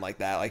a band like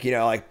that. Like, you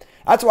know, like,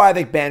 that's why I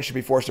think bands should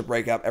be forced to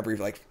break up every,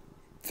 like,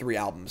 3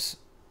 albums.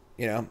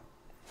 You know?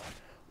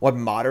 What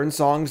modern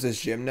songs does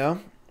Jim know?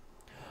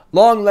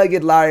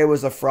 Long-legged Larry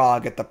was a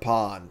frog at the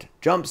pond.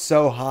 Jumped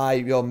so high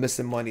you'll miss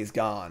him when he's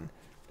gone.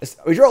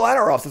 We drew a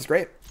Llanowar Elves. That's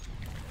great.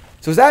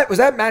 So was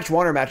that match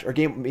 1 or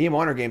game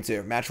 1 or game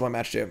 2? Match 1,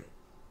 match 2.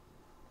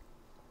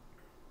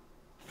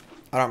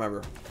 I don't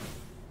remember.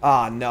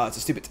 Ah, no, it's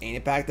a stupid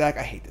Tainted Pack deck.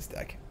 I hate this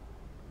deck.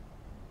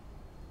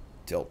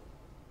 Tilt.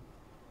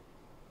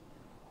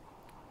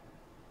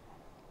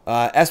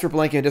 Esper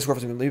Blanket and Discord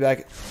for some lead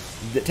back.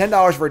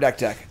 $10 for a deck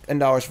tech.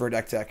 $10 for a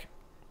deck tech.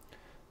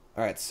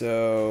 Alright,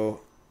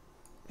 so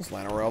what's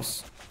Llanowar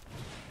Elves?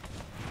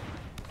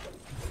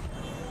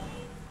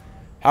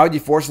 How would you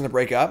force them to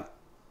break up?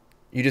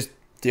 You just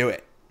do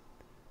it.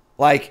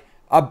 Like,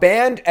 a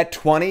band at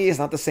 20 is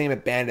not the same as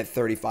a band at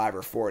 35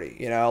 or 40.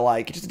 You know,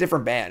 like, it's just a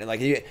different band. And like,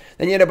 then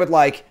you end up with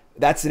like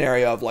that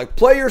scenario of like,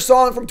 play your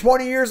song from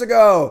 20 years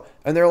ago.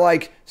 And they're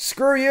like,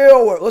 screw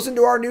you, listen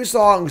to our new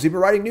songs. We've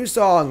been writing new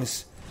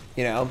songs.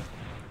 You know?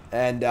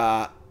 And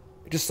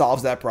it just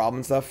solves that problem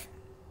and stuff.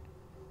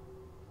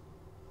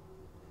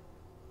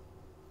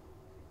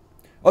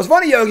 Well, it's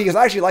funny, Yogi, because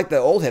I actually like the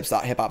old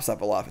hip-hop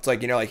stuff a lot. It's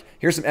like, you know, like,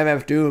 here's some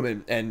MF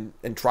Doom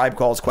and Tribe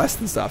Calls Quest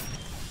and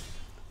stuff.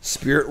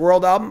 Spirit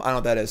World album? I don't know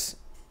what that is.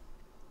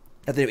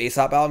 At the new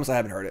Aesop albums? I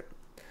haven't heard it.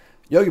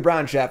 Yogi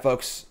Brown chat,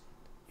 folks.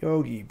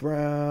 Yogi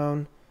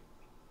Brown.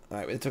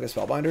 Alright, it took a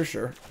Spellbinder?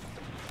 Sure.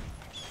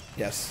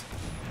 Yes.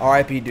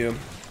 R.I.P. Doom.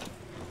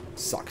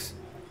 Sucks.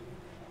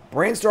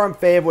 Brainstorm,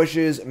 Fave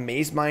Wishes,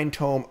 Maze Mind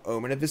Tome,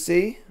 Omen of the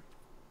Sea.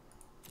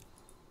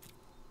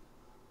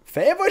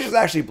 Fave Wishes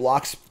actually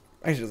blocks...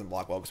 Actually doesn't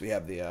block well because we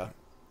have the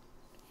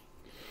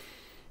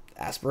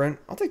Aspirant.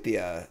 I'll take the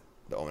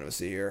Omen of the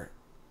Sea here.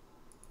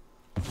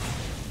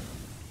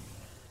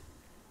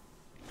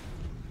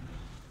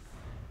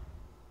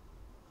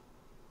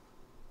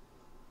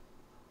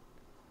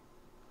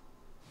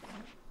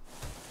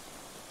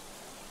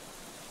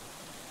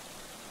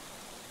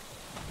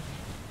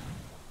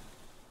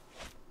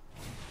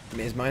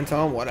 Maze Mind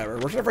Tome? Whatever.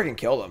 We're gonna freaking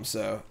kill them,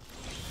 so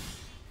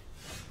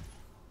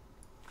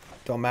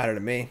don't matter to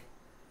me.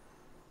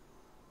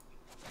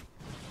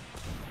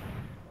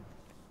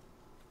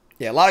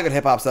 Yeah, a lot of good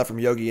hip-hop stuff from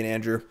Yogi and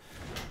Andrew.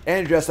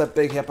 Andrew dressed up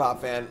big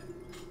hip-hop fan.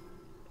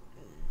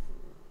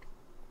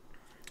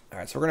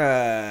 Alright, so we're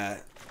gonna...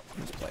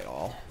 Let's play it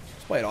all.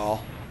 Let's play it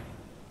all.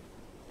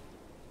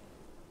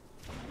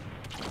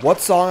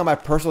 What song on my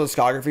personal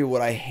discography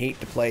would I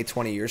hate to play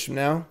 20 years from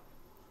now?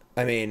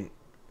 I mean,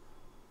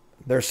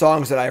 there are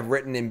songs that I've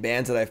written in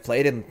bands that I've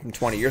played in from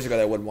 20 years ago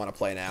that I wouldn't want to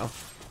play now.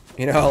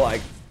 You know,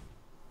 like...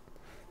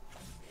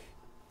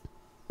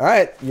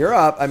 Alright, you're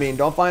up. I mean,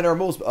 don't find our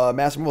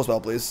master removal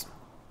spell, please.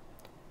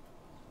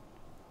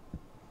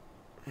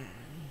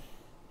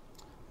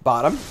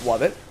 Bottom,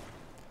 love it.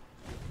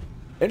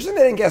 Interesting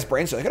they didn't guess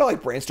Brainstorm. They could have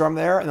like Brainstorm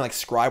there and like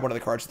scribe one of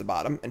the cards at the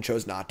bottom and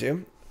chose not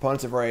to.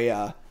 Opponent's a very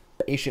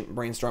patient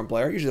Brainstorm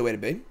player. Usually the way to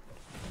be.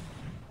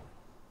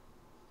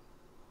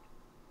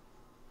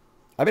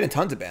 I've been in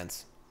tons of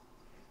bands.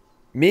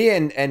 Me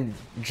and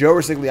Joe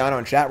Resigliano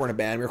in chat were in a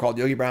band. We were called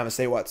Yogi Brown and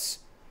Say What's.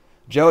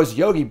 Joe's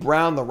Yogi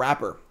Brown the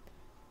rapper,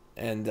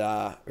 and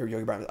or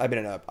Yogi Brown. I've been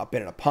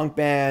in a punk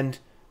band,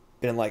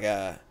 been in like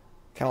a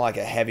kind of like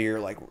a heavier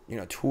like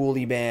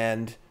Tool-y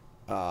band.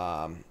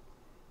 Been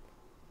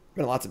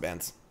in lots of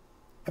bands.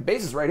 My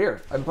bass is right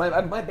here. I've been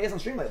playing bass on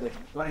stream lately. You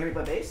want to hear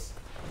me play bass?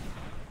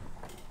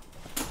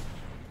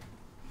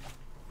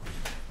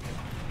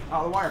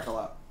 Oh, the wire fell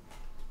out.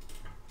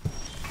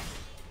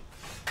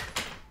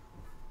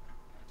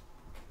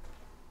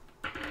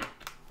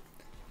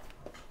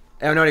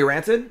 Anyone know any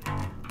Rancid?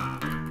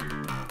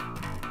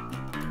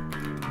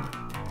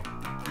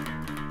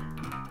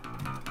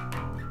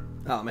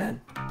 Oh,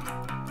 man.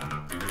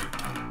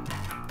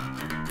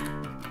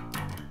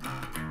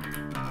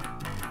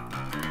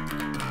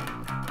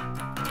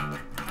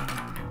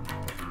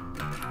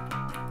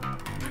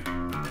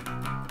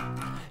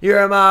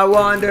 You're my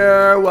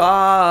wonder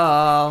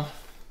wall.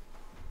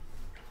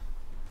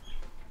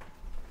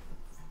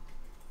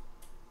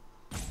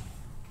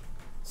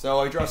 So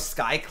I draw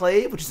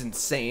Skyclave, which is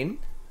insane.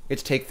 Get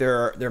to take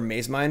their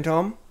Maze Mind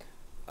Tome.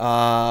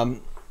 We're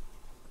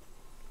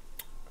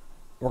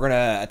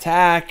gonna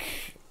attack.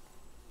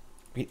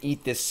 We can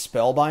eat this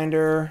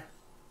Spellbinder.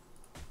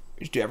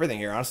 We just do everything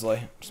here,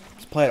 honestly.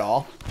 Just play it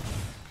all.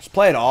 Just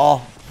play it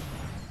all.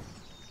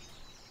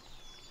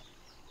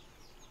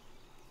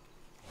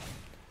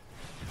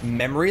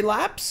 Memory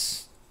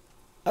lapse?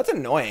 That's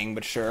annoying,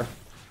 but sure.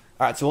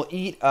 Alright, so we'll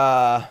eat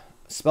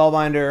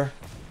Spellbinder.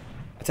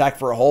 Attack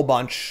for a whole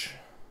bunch.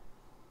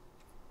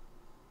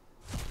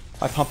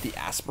 I pump the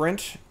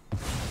Aspirant.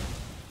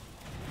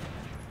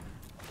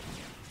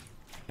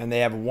 And they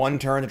have one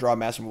turn to draw a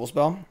Master Removal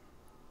spell.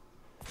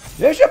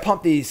 Maybe I should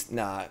pump these.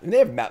 Nah, they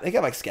have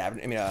like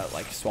Scavenging. I mean,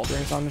 like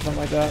Sweltering Sun or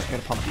something like that. I'm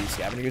gonna pump these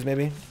Scavenging Ooze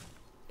maybe.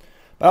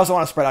 But I also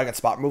want to spread out against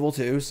spot removal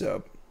too.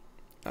 So,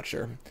 not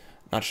sure.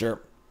 Not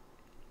sure.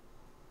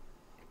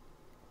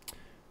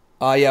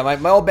 Yeah,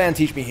 my old band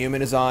Teach Me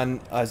Human is on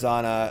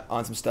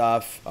some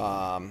stuff.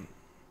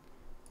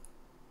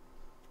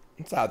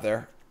 It's out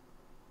there.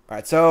 All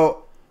right,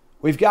 so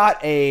we've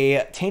got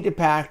a Tainted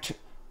Pact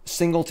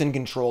Singleton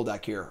control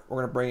deck here.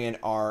 We're gonna bring in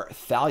our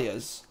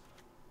Thalias,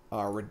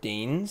 our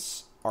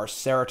Reidanes, our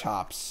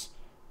Ceratops.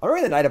 I'm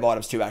bringing the Knight of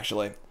Autumns too,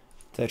 actually,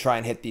 to try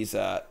and hit these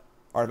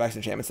artifacts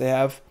and enchantments they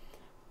have.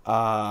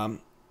 Oh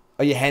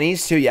yeah,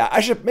 Hennies too. Yeah,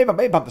 I should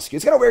maybe pump the Scoos.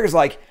 It's kind of weird because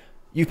like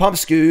you pump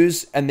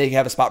Scoos and they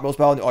have a spot roll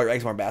spell and all your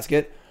eggs in one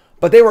basket,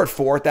 but they were at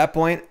 4 at that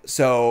point,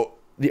 so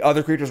the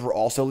other creatures were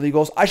also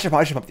legals. I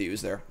probably should pump the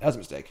Ooze there. That was a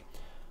mistake.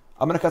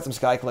 I'm gonna cut some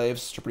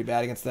Skyclaves. They're pretty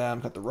bad against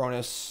them. Cut the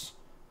Rhonas.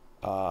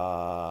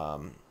 I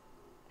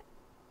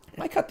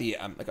might cut the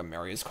like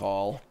Emeria's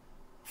Call.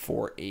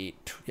 4,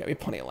 8. Yeah, we have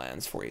plenty of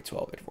lands. 4, 8,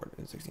 12, 8,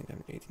 14, 16,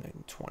 17, 18,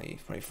 19, 20,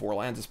 24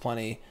 lands is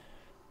plenty.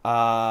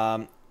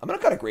 I'm gonna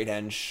cut a Great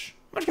Henge.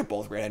 I'm gonna get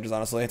both Great Henges,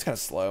 honestly. It's kind of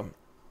slow.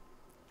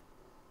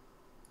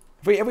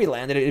 If we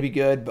landed it, it'd be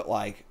good, but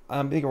like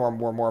I'm thinking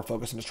we're more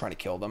focused on just trying to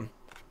kill them.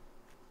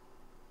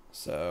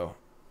 So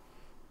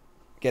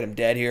get him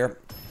dead here.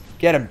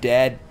 Get him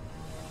dead.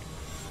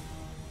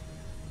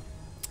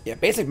 Yeah,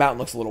 Basic Mountain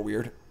looks a little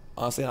weird.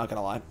 Honestly, not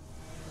gonna lie.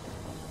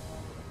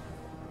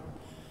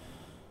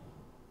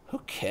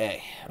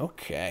 Okay,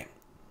 okay.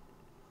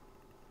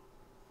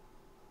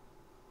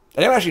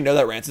 I don't actually know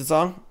that Rancid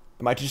song.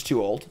 Am I just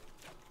too old?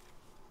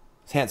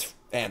 His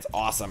hand's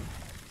awesome.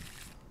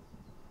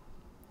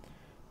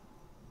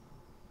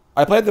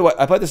 I played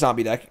the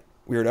zombie deck.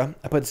 Weirdo.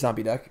 I played the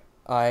zombie deck.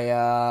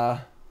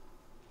 I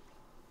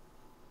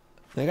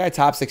think I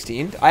top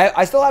 16.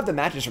 I still have the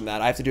matches from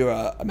that. I have to do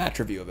a match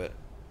review of it.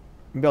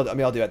 Maybe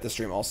I'll do it at this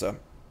stream also.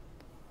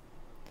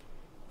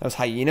 That was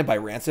Hyena by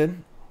Rancid.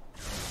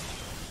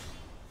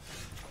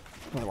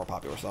 One of the more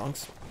popular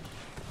songs.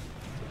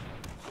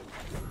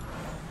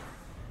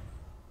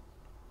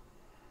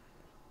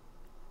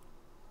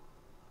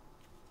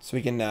 So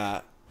we can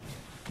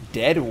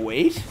dead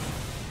weight?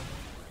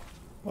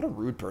 What a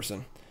rude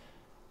person.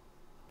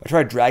 I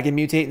tried Dragon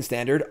Mutate in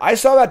Standard. I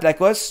saw that deck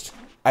list.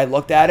 I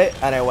looked at it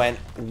and I went,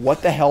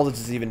 what the hell does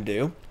this even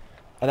do?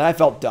 And then I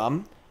felt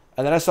dumb.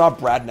 And then I saw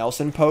Brad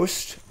Nelson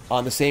post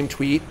on the same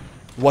tweet,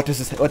 what the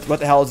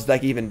hell does this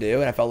deck even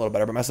do? And I felt a little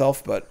better about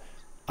myself, but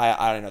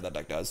I don't know what that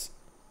deck does.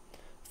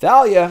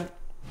 Thalia?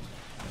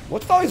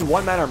 What's Thalia's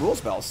 1-mana rule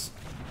spells?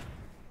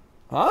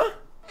 Huh?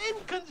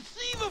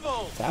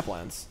 Inconceivable! Tap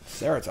lands.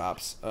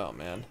 Ceratops. Oh,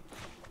 man.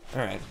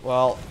 Alright,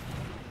 well,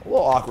 a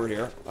little awkward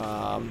here.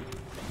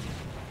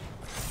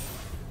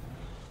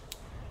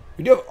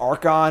 We do have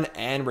Archon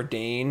and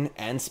Reidane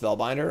and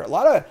Spellbinder. A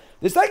lot of...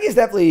 This deck is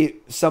definitely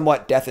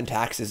somewhat Death and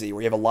Taxes-y,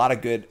 where you have a lot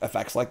of good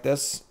effects like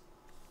this.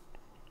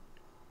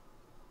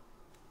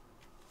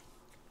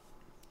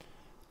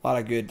 A lot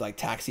of good like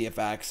taxi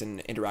effects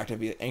and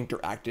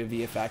interactive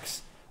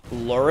effects.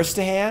 Lurrus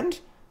to hand.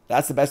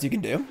 That's the best you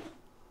can do.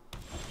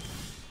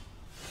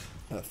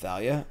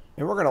 Thalia.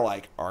 Maybe we're gonna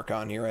like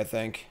Archon here, I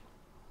think.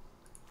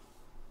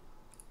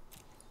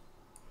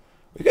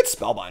 We could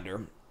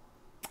Spellbinder.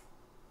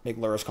 Make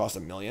Lurrus cost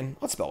 1 million.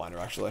 Let's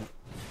Spellbinder actually.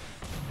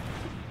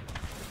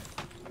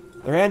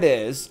 Their hand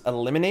is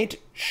eliminate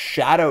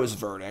Shadow's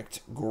Verdict,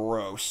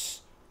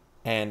 Gross,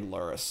 and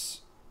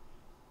Lurrus.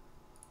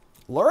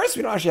 Lurrus,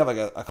 we don't actually have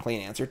like a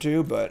clean answer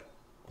to, but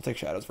we'll take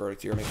Shadow's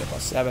Verdict here, make that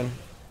 +7.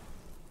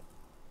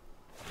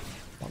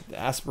 Bump the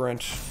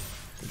Aspirant,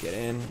 get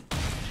in.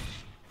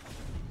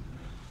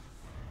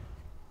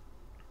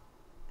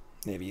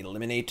 Maybe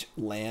eliminate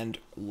land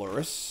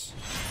Lurrus.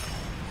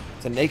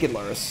 It's a naked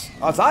Lurrus.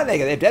 Oh, it's not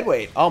naked, they have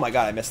deadweight. Oh my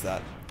god, I missed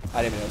that.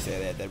 I didn't even know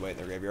they had deadweight in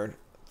their graveyard.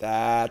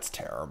 That's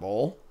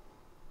terrible.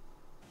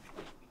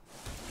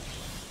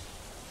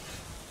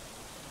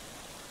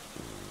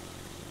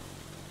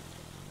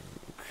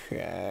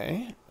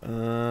 Okay.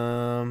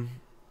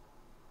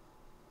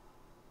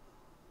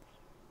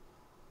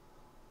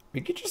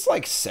 We could just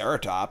like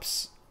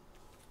Ceratops.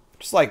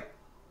 Just like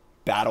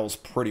battles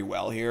pretty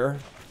well here,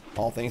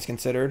 all things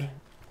considered.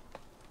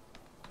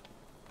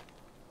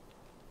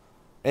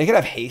 And you could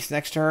have haste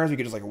next turn, so we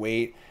could just like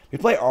wait. If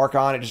we play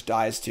Archon, it just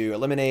dies to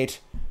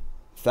eliminate.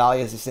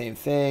 Thalia is the same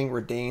thing.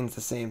 Reidane's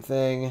the same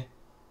thing.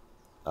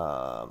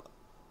 I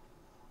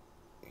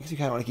guess you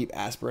kind of want to keep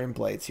Aspirant in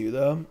play too,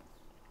 though.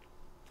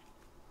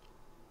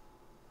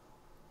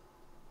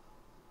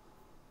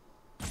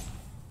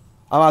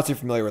 I'm not too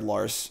familiar with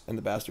Lars and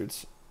the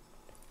Bastards.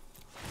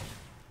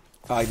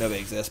 I know they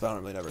exist, but I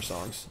don't really know their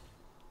songs.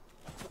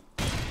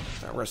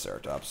 Alright, where's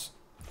Ceratops?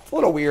 It's a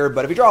little weird,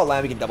 but if we draw a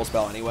land, we can double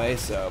spell anyway,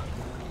 so...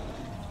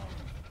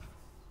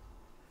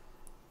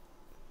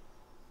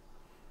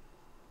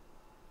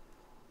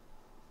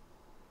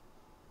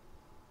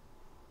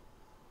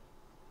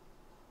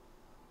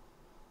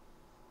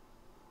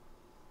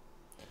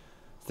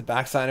 Is the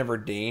backside of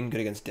Reidane good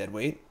against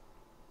deadweight?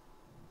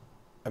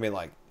 I mean,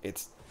 like,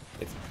 it's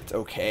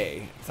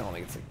okay. I don't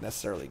think it's like,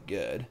 necessarily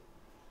good.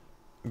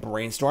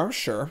 Brainstorm,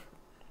 sure.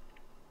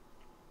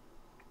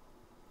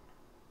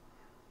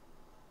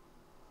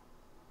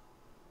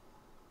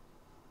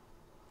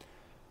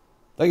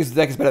 I think this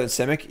deck is better than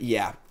Simic.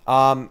 Yeah.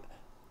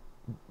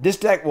 This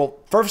deck, well,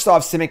 first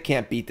off, Simic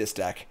can't beat this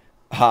deck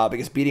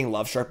because beating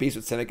Lovestruck Beast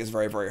with Simic is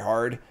very, very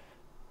hard.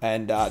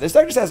 And this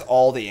deck just has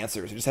all the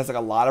answers. It just has like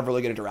a lot of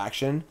really good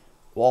interaction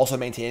while also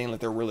maintaining like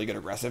their really good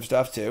aggressive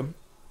stuff too.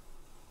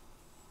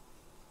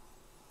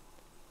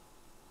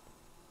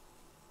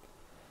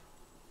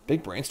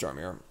 Big brainstorm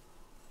here.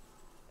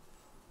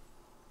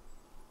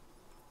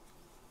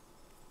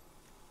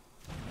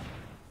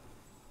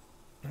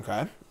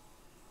 Okay.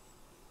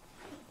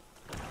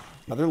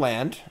 Another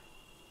land.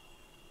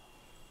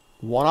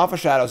 One off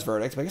of Shadow's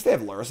Verdict. I guess they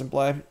have Lurrus in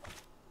play.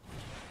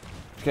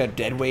 Just gonna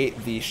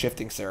deadweight the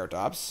Shifting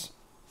Ceratops.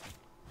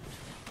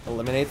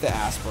 Eliminate the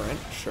Aspirant.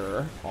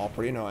 Sure. All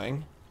pretty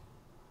annoying.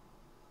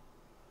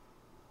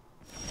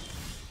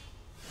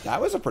 That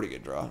was a pretty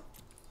good draw.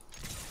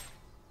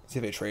 Let's see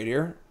if they trade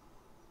here.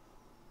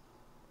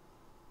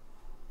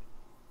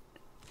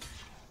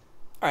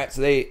 Alright,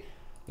 so they're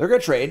going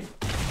to trade.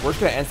 We're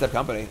just going to end step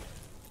Company.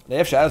 They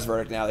have Shadow's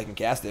Verdict now. They can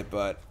cast it,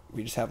 but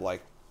we just have,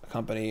 like, a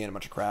Company and a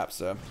bunch of crap,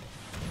 so...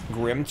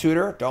 Grim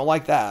Tutor. Don't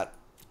like that.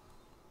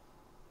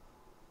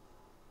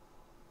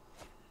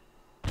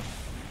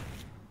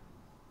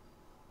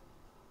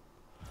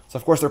 So,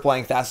 of course, they're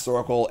playing Thassa's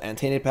Oracle and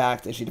Tainted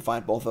Pact. They should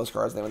define both of those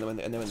cards, and they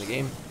win the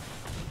game.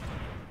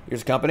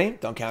 Here's a Company.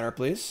 Don't counter,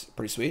 please.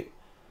 Pretty sweet.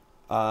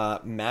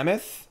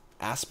 Mammoth,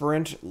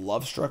 Aspirant,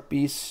 Lovestruck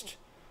Beast...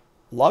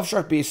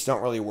 Lovestruck Beasts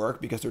don't really work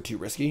because they're too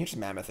risky. Just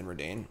Mammoth and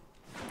Reidane.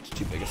 It's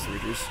two biggest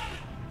creatures.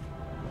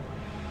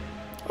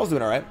 Nicole's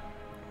doing alright.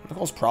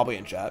 Nicole's probably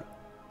in chat.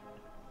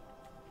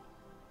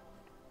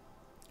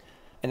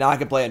 And now I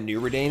can play a new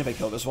Reidane if I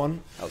kill this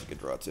one. That was a good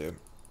draw too.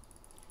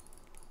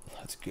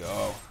 Let's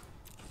go.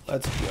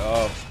 Let's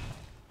go.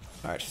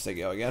 Alright, just say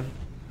go again.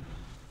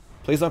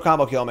 Please don't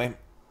combo kill me.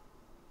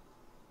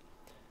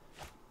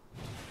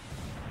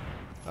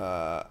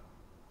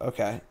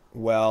 Okay.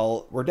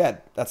 Well, we're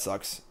dead. That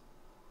sucks.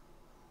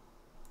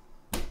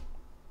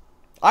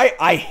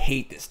 I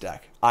hate this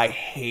deck. I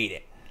hate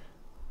it.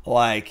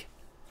 Like,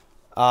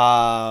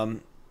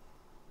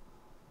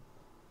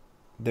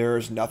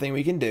 there's nothing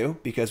we can do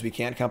because we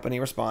can't Company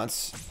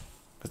response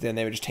because then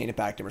they would just Tainted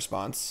Pact in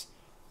response.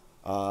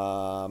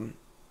 I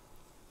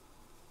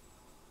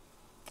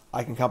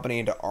can Company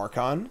into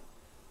Archon,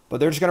 but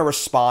they're just going to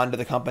respond to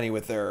the Company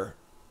with their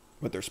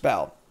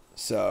spell.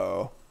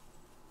 So...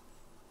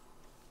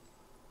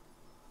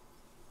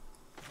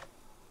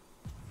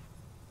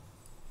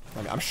 I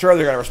mean, I'm sure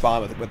they're going to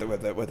respond with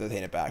the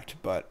Tainted Pact,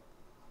 but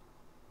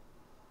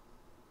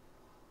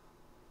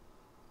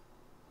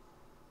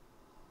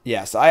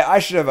yeah. So I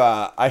should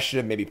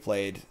have maybe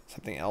played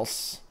something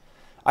else.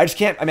 I just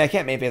can't. I mean, I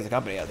can't main phase the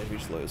Company. I think we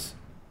just lose.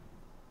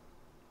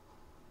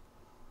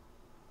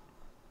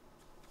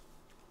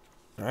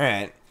 All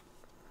right.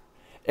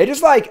 It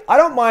just like I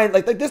don't mind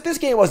like this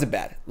game wasn't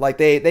bad. Like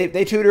they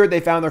tutored, they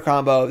found their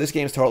combo. This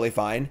game's totally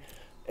fine.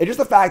 It's just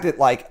the fact that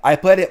like when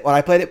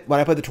I played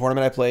the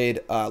tournament I played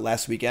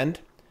last weekend,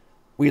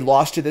 we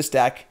lost to this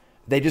deck.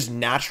 They just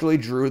naturally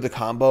drew the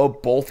combo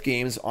both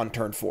games on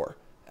turn 4,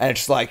 and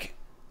it's just like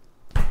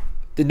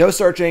no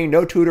searching,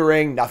 no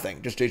tutoring,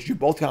 nothing. Just do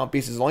both combo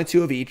pieces, only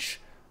 2 of each,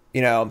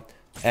 you know,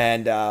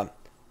 and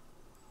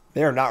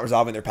they are not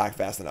resolving their pack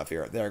fast enough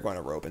here. They're going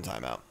to rope in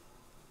timeout.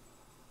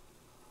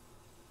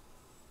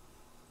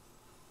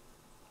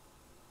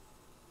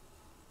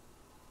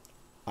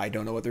 I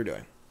don't know what they're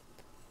doing.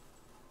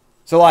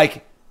 So,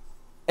 like,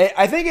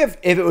 I think if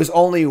it was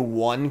only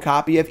 1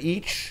 copy of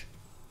each,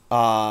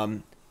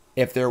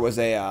 if there was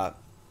a,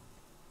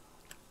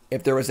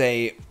 if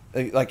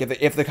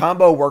the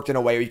combo worked in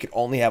a way where you could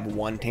only have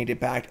 1 Tainted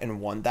Pact and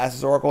 1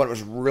 Thassa's Oracle, and it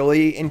was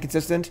really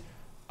inconsistent,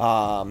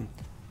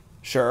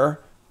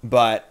 sure,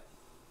 but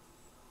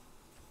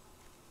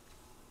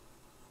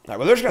all right,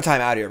 well, they're just gonna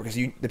time out here because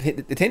the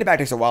Tainted Pact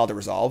takes a while to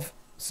resolve.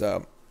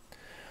 So,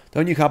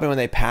 don't you copy when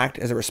they pact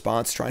as a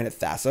response trying to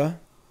Thassa?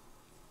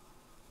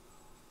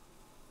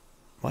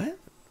 What?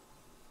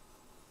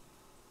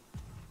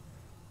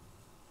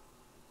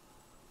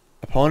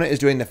 Opponent is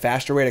doing the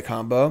faster way to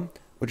combo,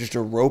 which is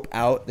to rope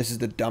out. This is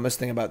the dumbest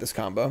thing about this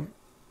combo.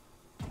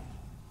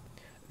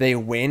 They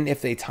win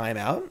if they time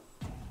out?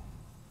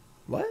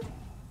 What?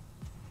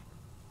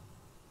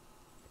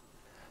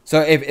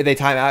 So if they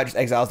time out, it just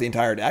exiles the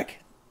entire deck?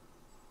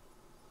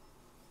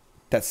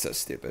 That's so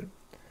stupid.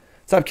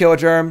 What's up,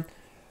 Killagerm?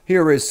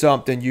 Here is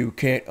something you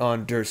can't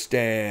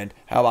understand.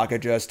 How I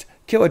could just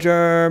kill a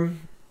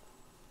germ.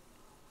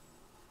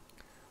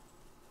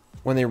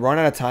 When they run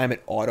out of time,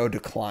 it auto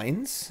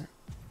declines.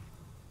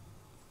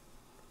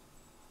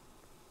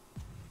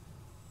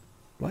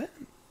 What?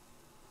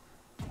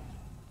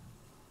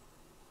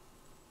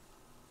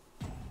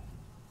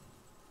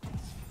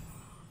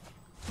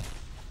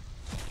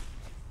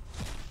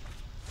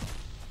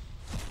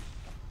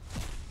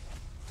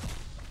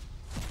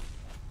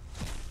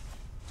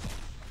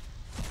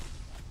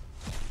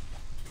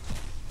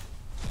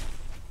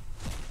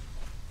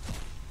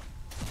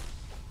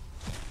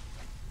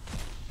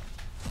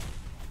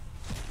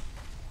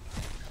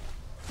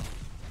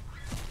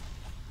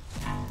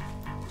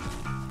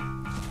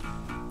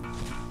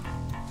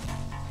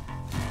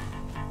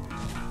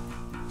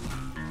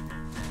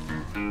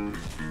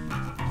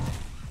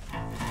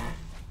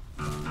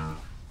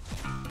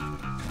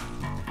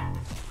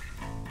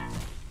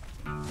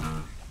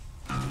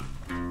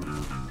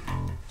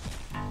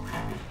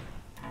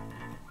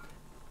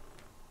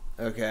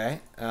 Okay.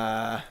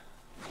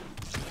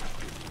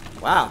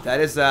 Wow, that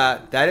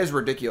is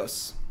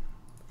ridiculous.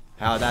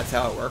 That's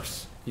how it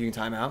works. You can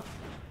time out.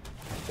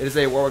 It is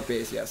a Warwick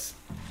base, yes.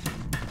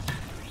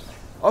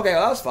 Okay,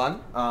 well, that was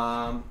fun.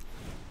 All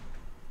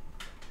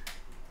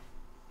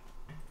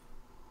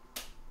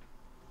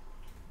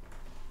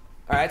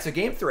right, so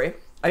game 3.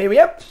 I mean, we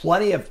have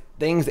plenty of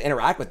things to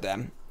interact with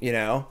them, you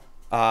know.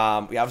 We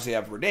obviously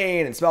have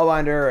Reidane and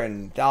Spellbinder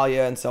and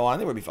Thalia and so on. I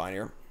think we'll be fine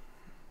here.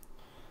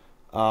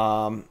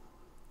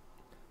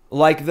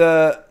 Like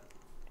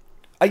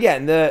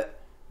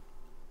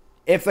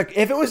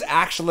if it was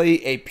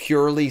actually a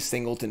purely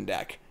singleton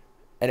deck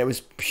and it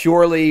was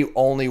purely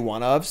only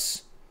one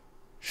ofs,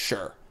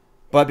 sure.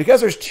 But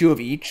because there's 2 of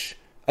each,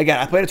 again,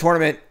 I played a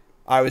tournament,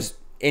 I was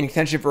in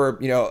contention for,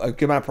 you know, a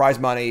good amount of prize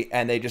money,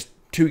 and they just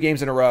 2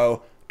 games in a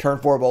row, turn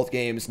 4 both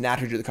games,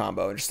 naturally do the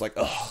combo, and just like,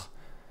 ugh.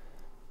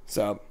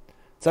 So,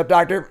 what's up,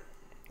 Doctor?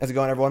 How's it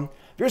going, everyone? If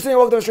you're listening,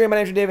 welcome to the stream. My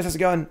name's Jim Davis. How's it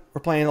going?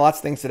 We're playing lots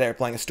of things today. We're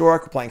playing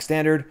Historic, we're playing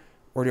Standard,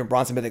 we're doing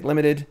Bronze and Mythic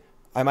Limited.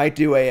 I might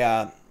do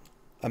a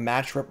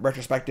match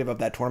retrospective of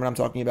that tournament I'm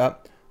talking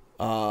about.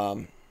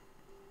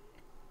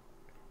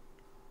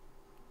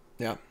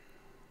 Yeah.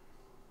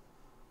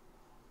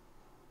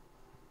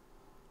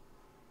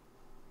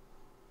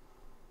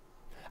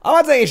 I'm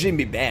not saying it shouldn't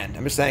be banned.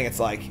 I'm just saying it's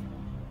like,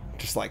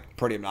 just like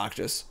pretty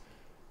obnoxious.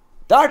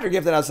 Doctor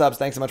gifted out subs.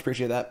 Thanks so much.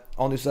 Appreciate that.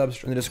 All new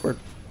subs in the Discord.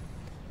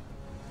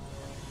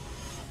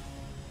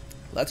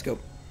 Let's go.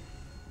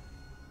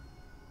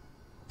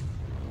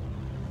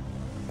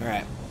 All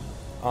right.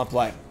 I'll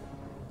play.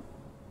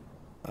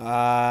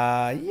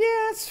 Yeah,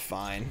 it's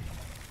fine.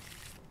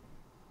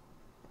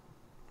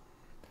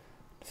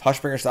 Does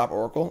Hushbringer stop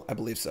Oracle? I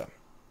believe so.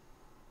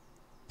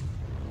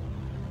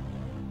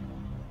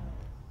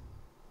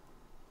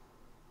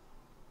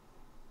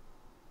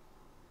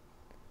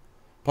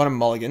 Opponent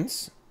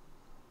mulligans.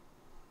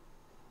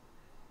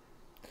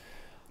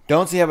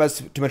 Don't see how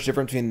there's too much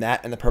difference between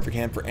that and the perfect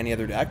hand for any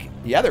other deck.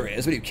 Yeah, there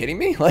is. What, are you kidding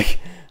me? Like,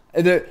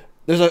 there's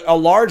a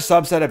large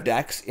subset of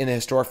decks in the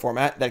historic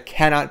format that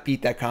cannot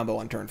beat that combo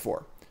on turn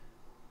 4.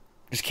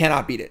 Just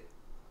cannot beat it.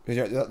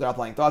 Because they're not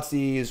playing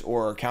Thoughtseize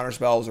or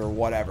counterspells or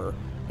whatever.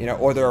 You know,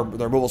 or they're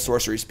removal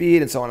sorcery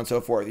speed and so on and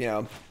so forth, you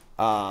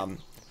know.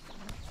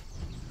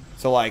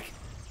 So, like,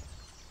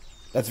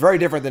 that's very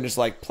different than just,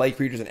 like, play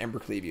creatures and Ember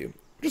Cleave you.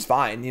 Which is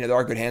fine. You know, there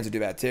are good hands that do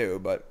that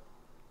too, but...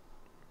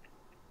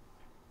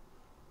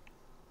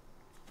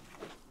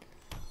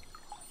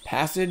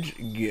 Passage,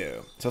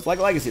 go. So it's like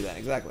Legacy then,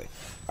 exactly.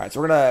 Alright,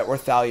 so we're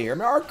Thalia here. I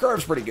mean, our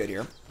curve's pretty good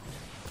here.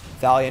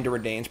 Thalia into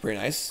Reidane's pretty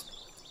nice.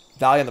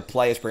 Thalia in the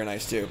play is pretty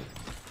nice too.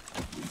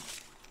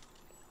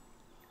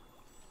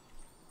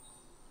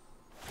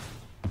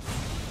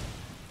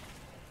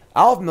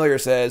 Owl Familiar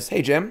says,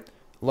 hey Jim,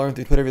 Learn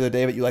through Twitter the other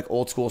day, but you like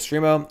old school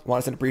Streamo.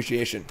 Want to send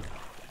appreciation.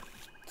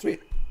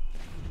 Sweet.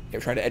 Yeah, we're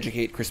trying to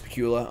educate Chris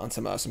Picula on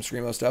some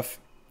Screamo stuff.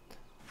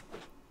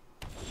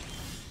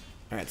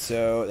 Alright,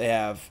 so they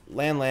have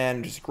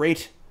land, which is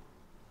great.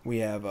 We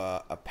have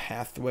a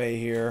pathway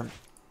here.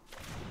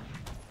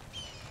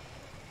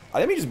 I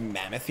think we just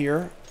Mammoth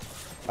here.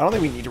 I don't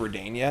think we need to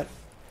Reidane yet.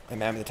 And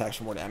Mammoth attacks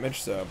for more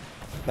damage, so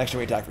next time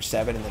we attack for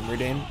 7 and then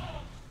Reidane.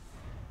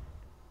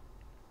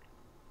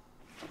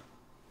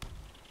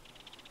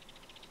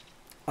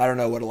 I don't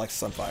know what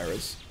Alexis on Fire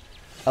is.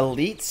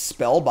 Elite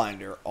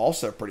Spellbinder,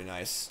 also pretty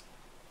nice.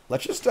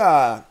 Let's just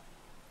jam.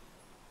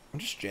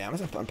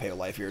 Let's have Unpay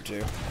Life here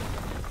too.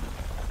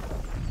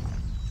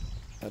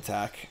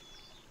 Attack.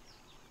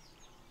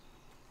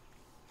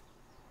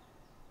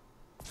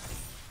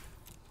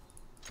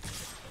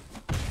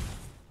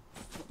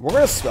 We're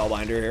gonna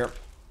Spellbinder here.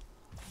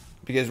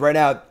 Because right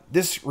now,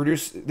 this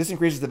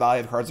increases the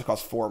value of cards that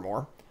cost 4 or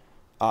more.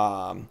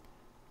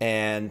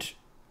 And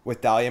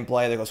with Thalia in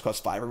play, they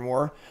cost 5 or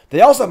more.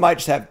 They also might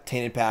just have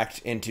Tainted Pact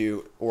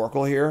into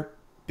Oracle here.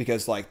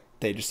 Because, like,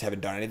 they just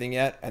haven't done anything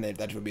yet. And that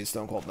just would be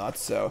stone cold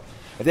nuts. So,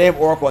 if they have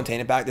Oracle and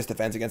Tainted Pact, this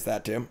defends against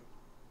that too.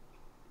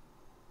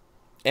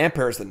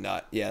 Ampere's the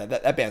nut. Yeah,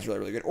 that band's really,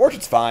 really good.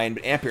 Orchard's fine,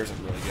 but Ampere's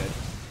really good.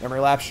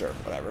 Memory Lapse, sure,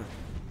 whatever.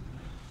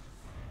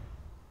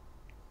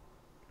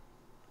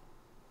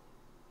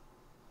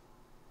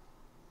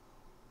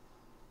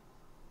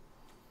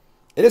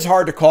 It is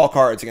hard to call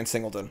cards against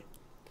Singleton.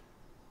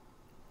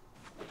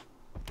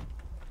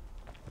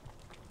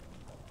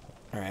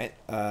 Alright.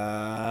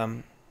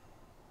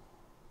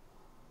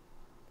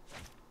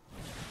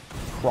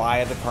 Cry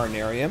of the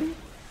Carnarium.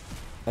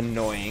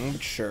 Annoying,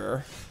 but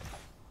sure.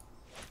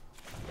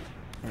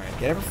 Alright,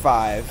 get it for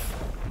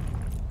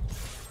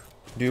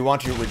 5. Do we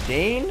want to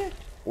Reidane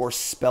or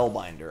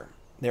Spellbinder?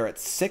 They're at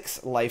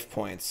 6 life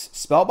points.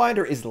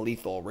 Spellbinder is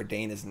lethal.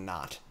 Reidane is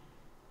not.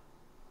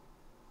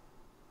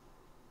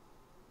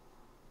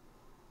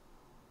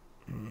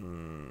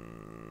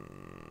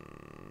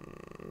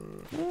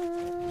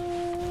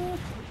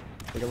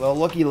 Take a little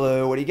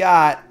looky-loo. What do you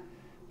got?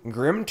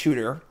 Grim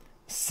Tutor,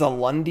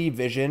 Salundi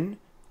Vision,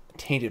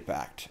 Tainted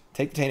Pact.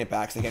 Take the Tainted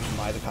Pact so they can't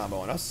buy the combo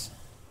on us.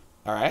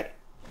 Alright.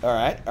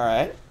 Alright.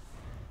 Alright.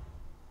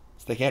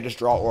 So they can't just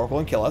draw Oracle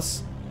and kill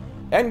us.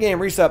 Endgame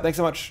reset. Thanks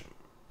so much.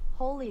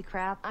 Holy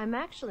crap, I'm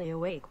actually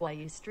awake while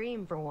you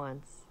stream for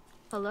once.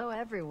 Hello,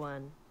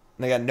 everyone. And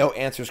they got no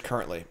answers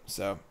currently,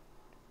 so...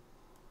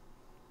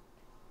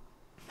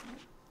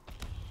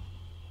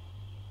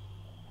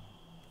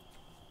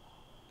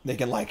 They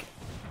can, like...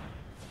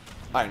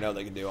 I don't know what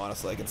they can do,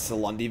 honestly. Like, it's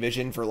Salundi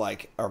Vision for,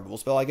 like, a removal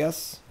spell, I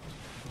guess.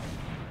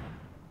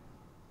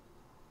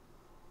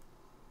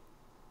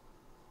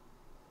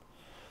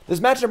 This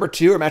is match number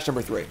 2 or match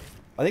number 3?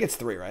 I think it's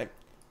 3, right?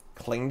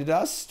 Cling to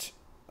Dust.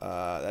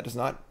 That does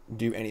not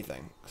do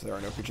anything, because there are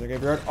no creatures in the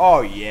graveyard.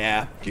 Oh,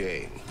 yeah.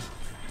 Game.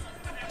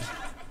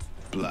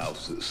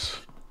 Blouses.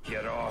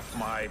 Get off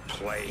my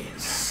plane.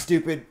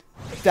 Stupid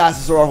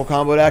Thassa's Oracle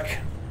combo deck.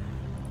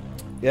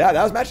 Yeah,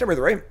 that was match number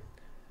 3.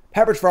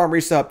 Pepperidge Farm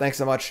resub, thanks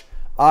so much.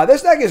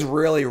 This deck is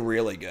really,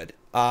 really good.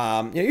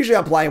 Usually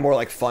I'm playing more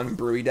like fun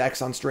brewy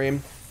decks on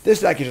stream.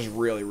 This deck is just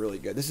really, really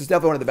good. This is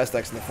definitely one of the best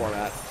decks in the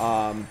format.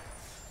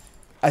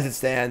 As it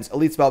stands,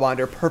 Elite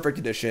Spellbinder, perfect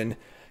edition.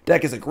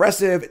 Deck is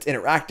aggressive, it's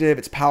interactive,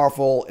 it's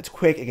powerful, it's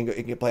quick,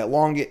 it can play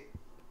along it.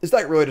 This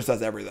deck really just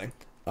does everything.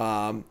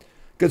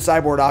 Good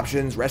sideboard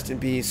options, Rest in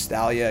Peace,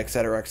 Thalia,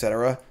 etc.,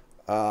 etc.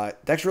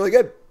 Deck's really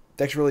good.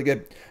 Deck's really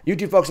good.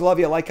 YouTube folks, I love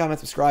you. Like, comment,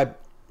 subscribe.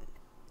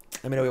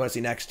 Let me know what you want to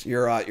see next.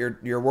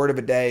 Your word of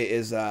the day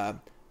is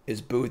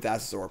Boo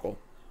Thassa's Oracle.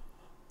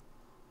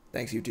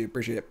 Thanks, YouTube.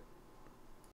 Appreciate it.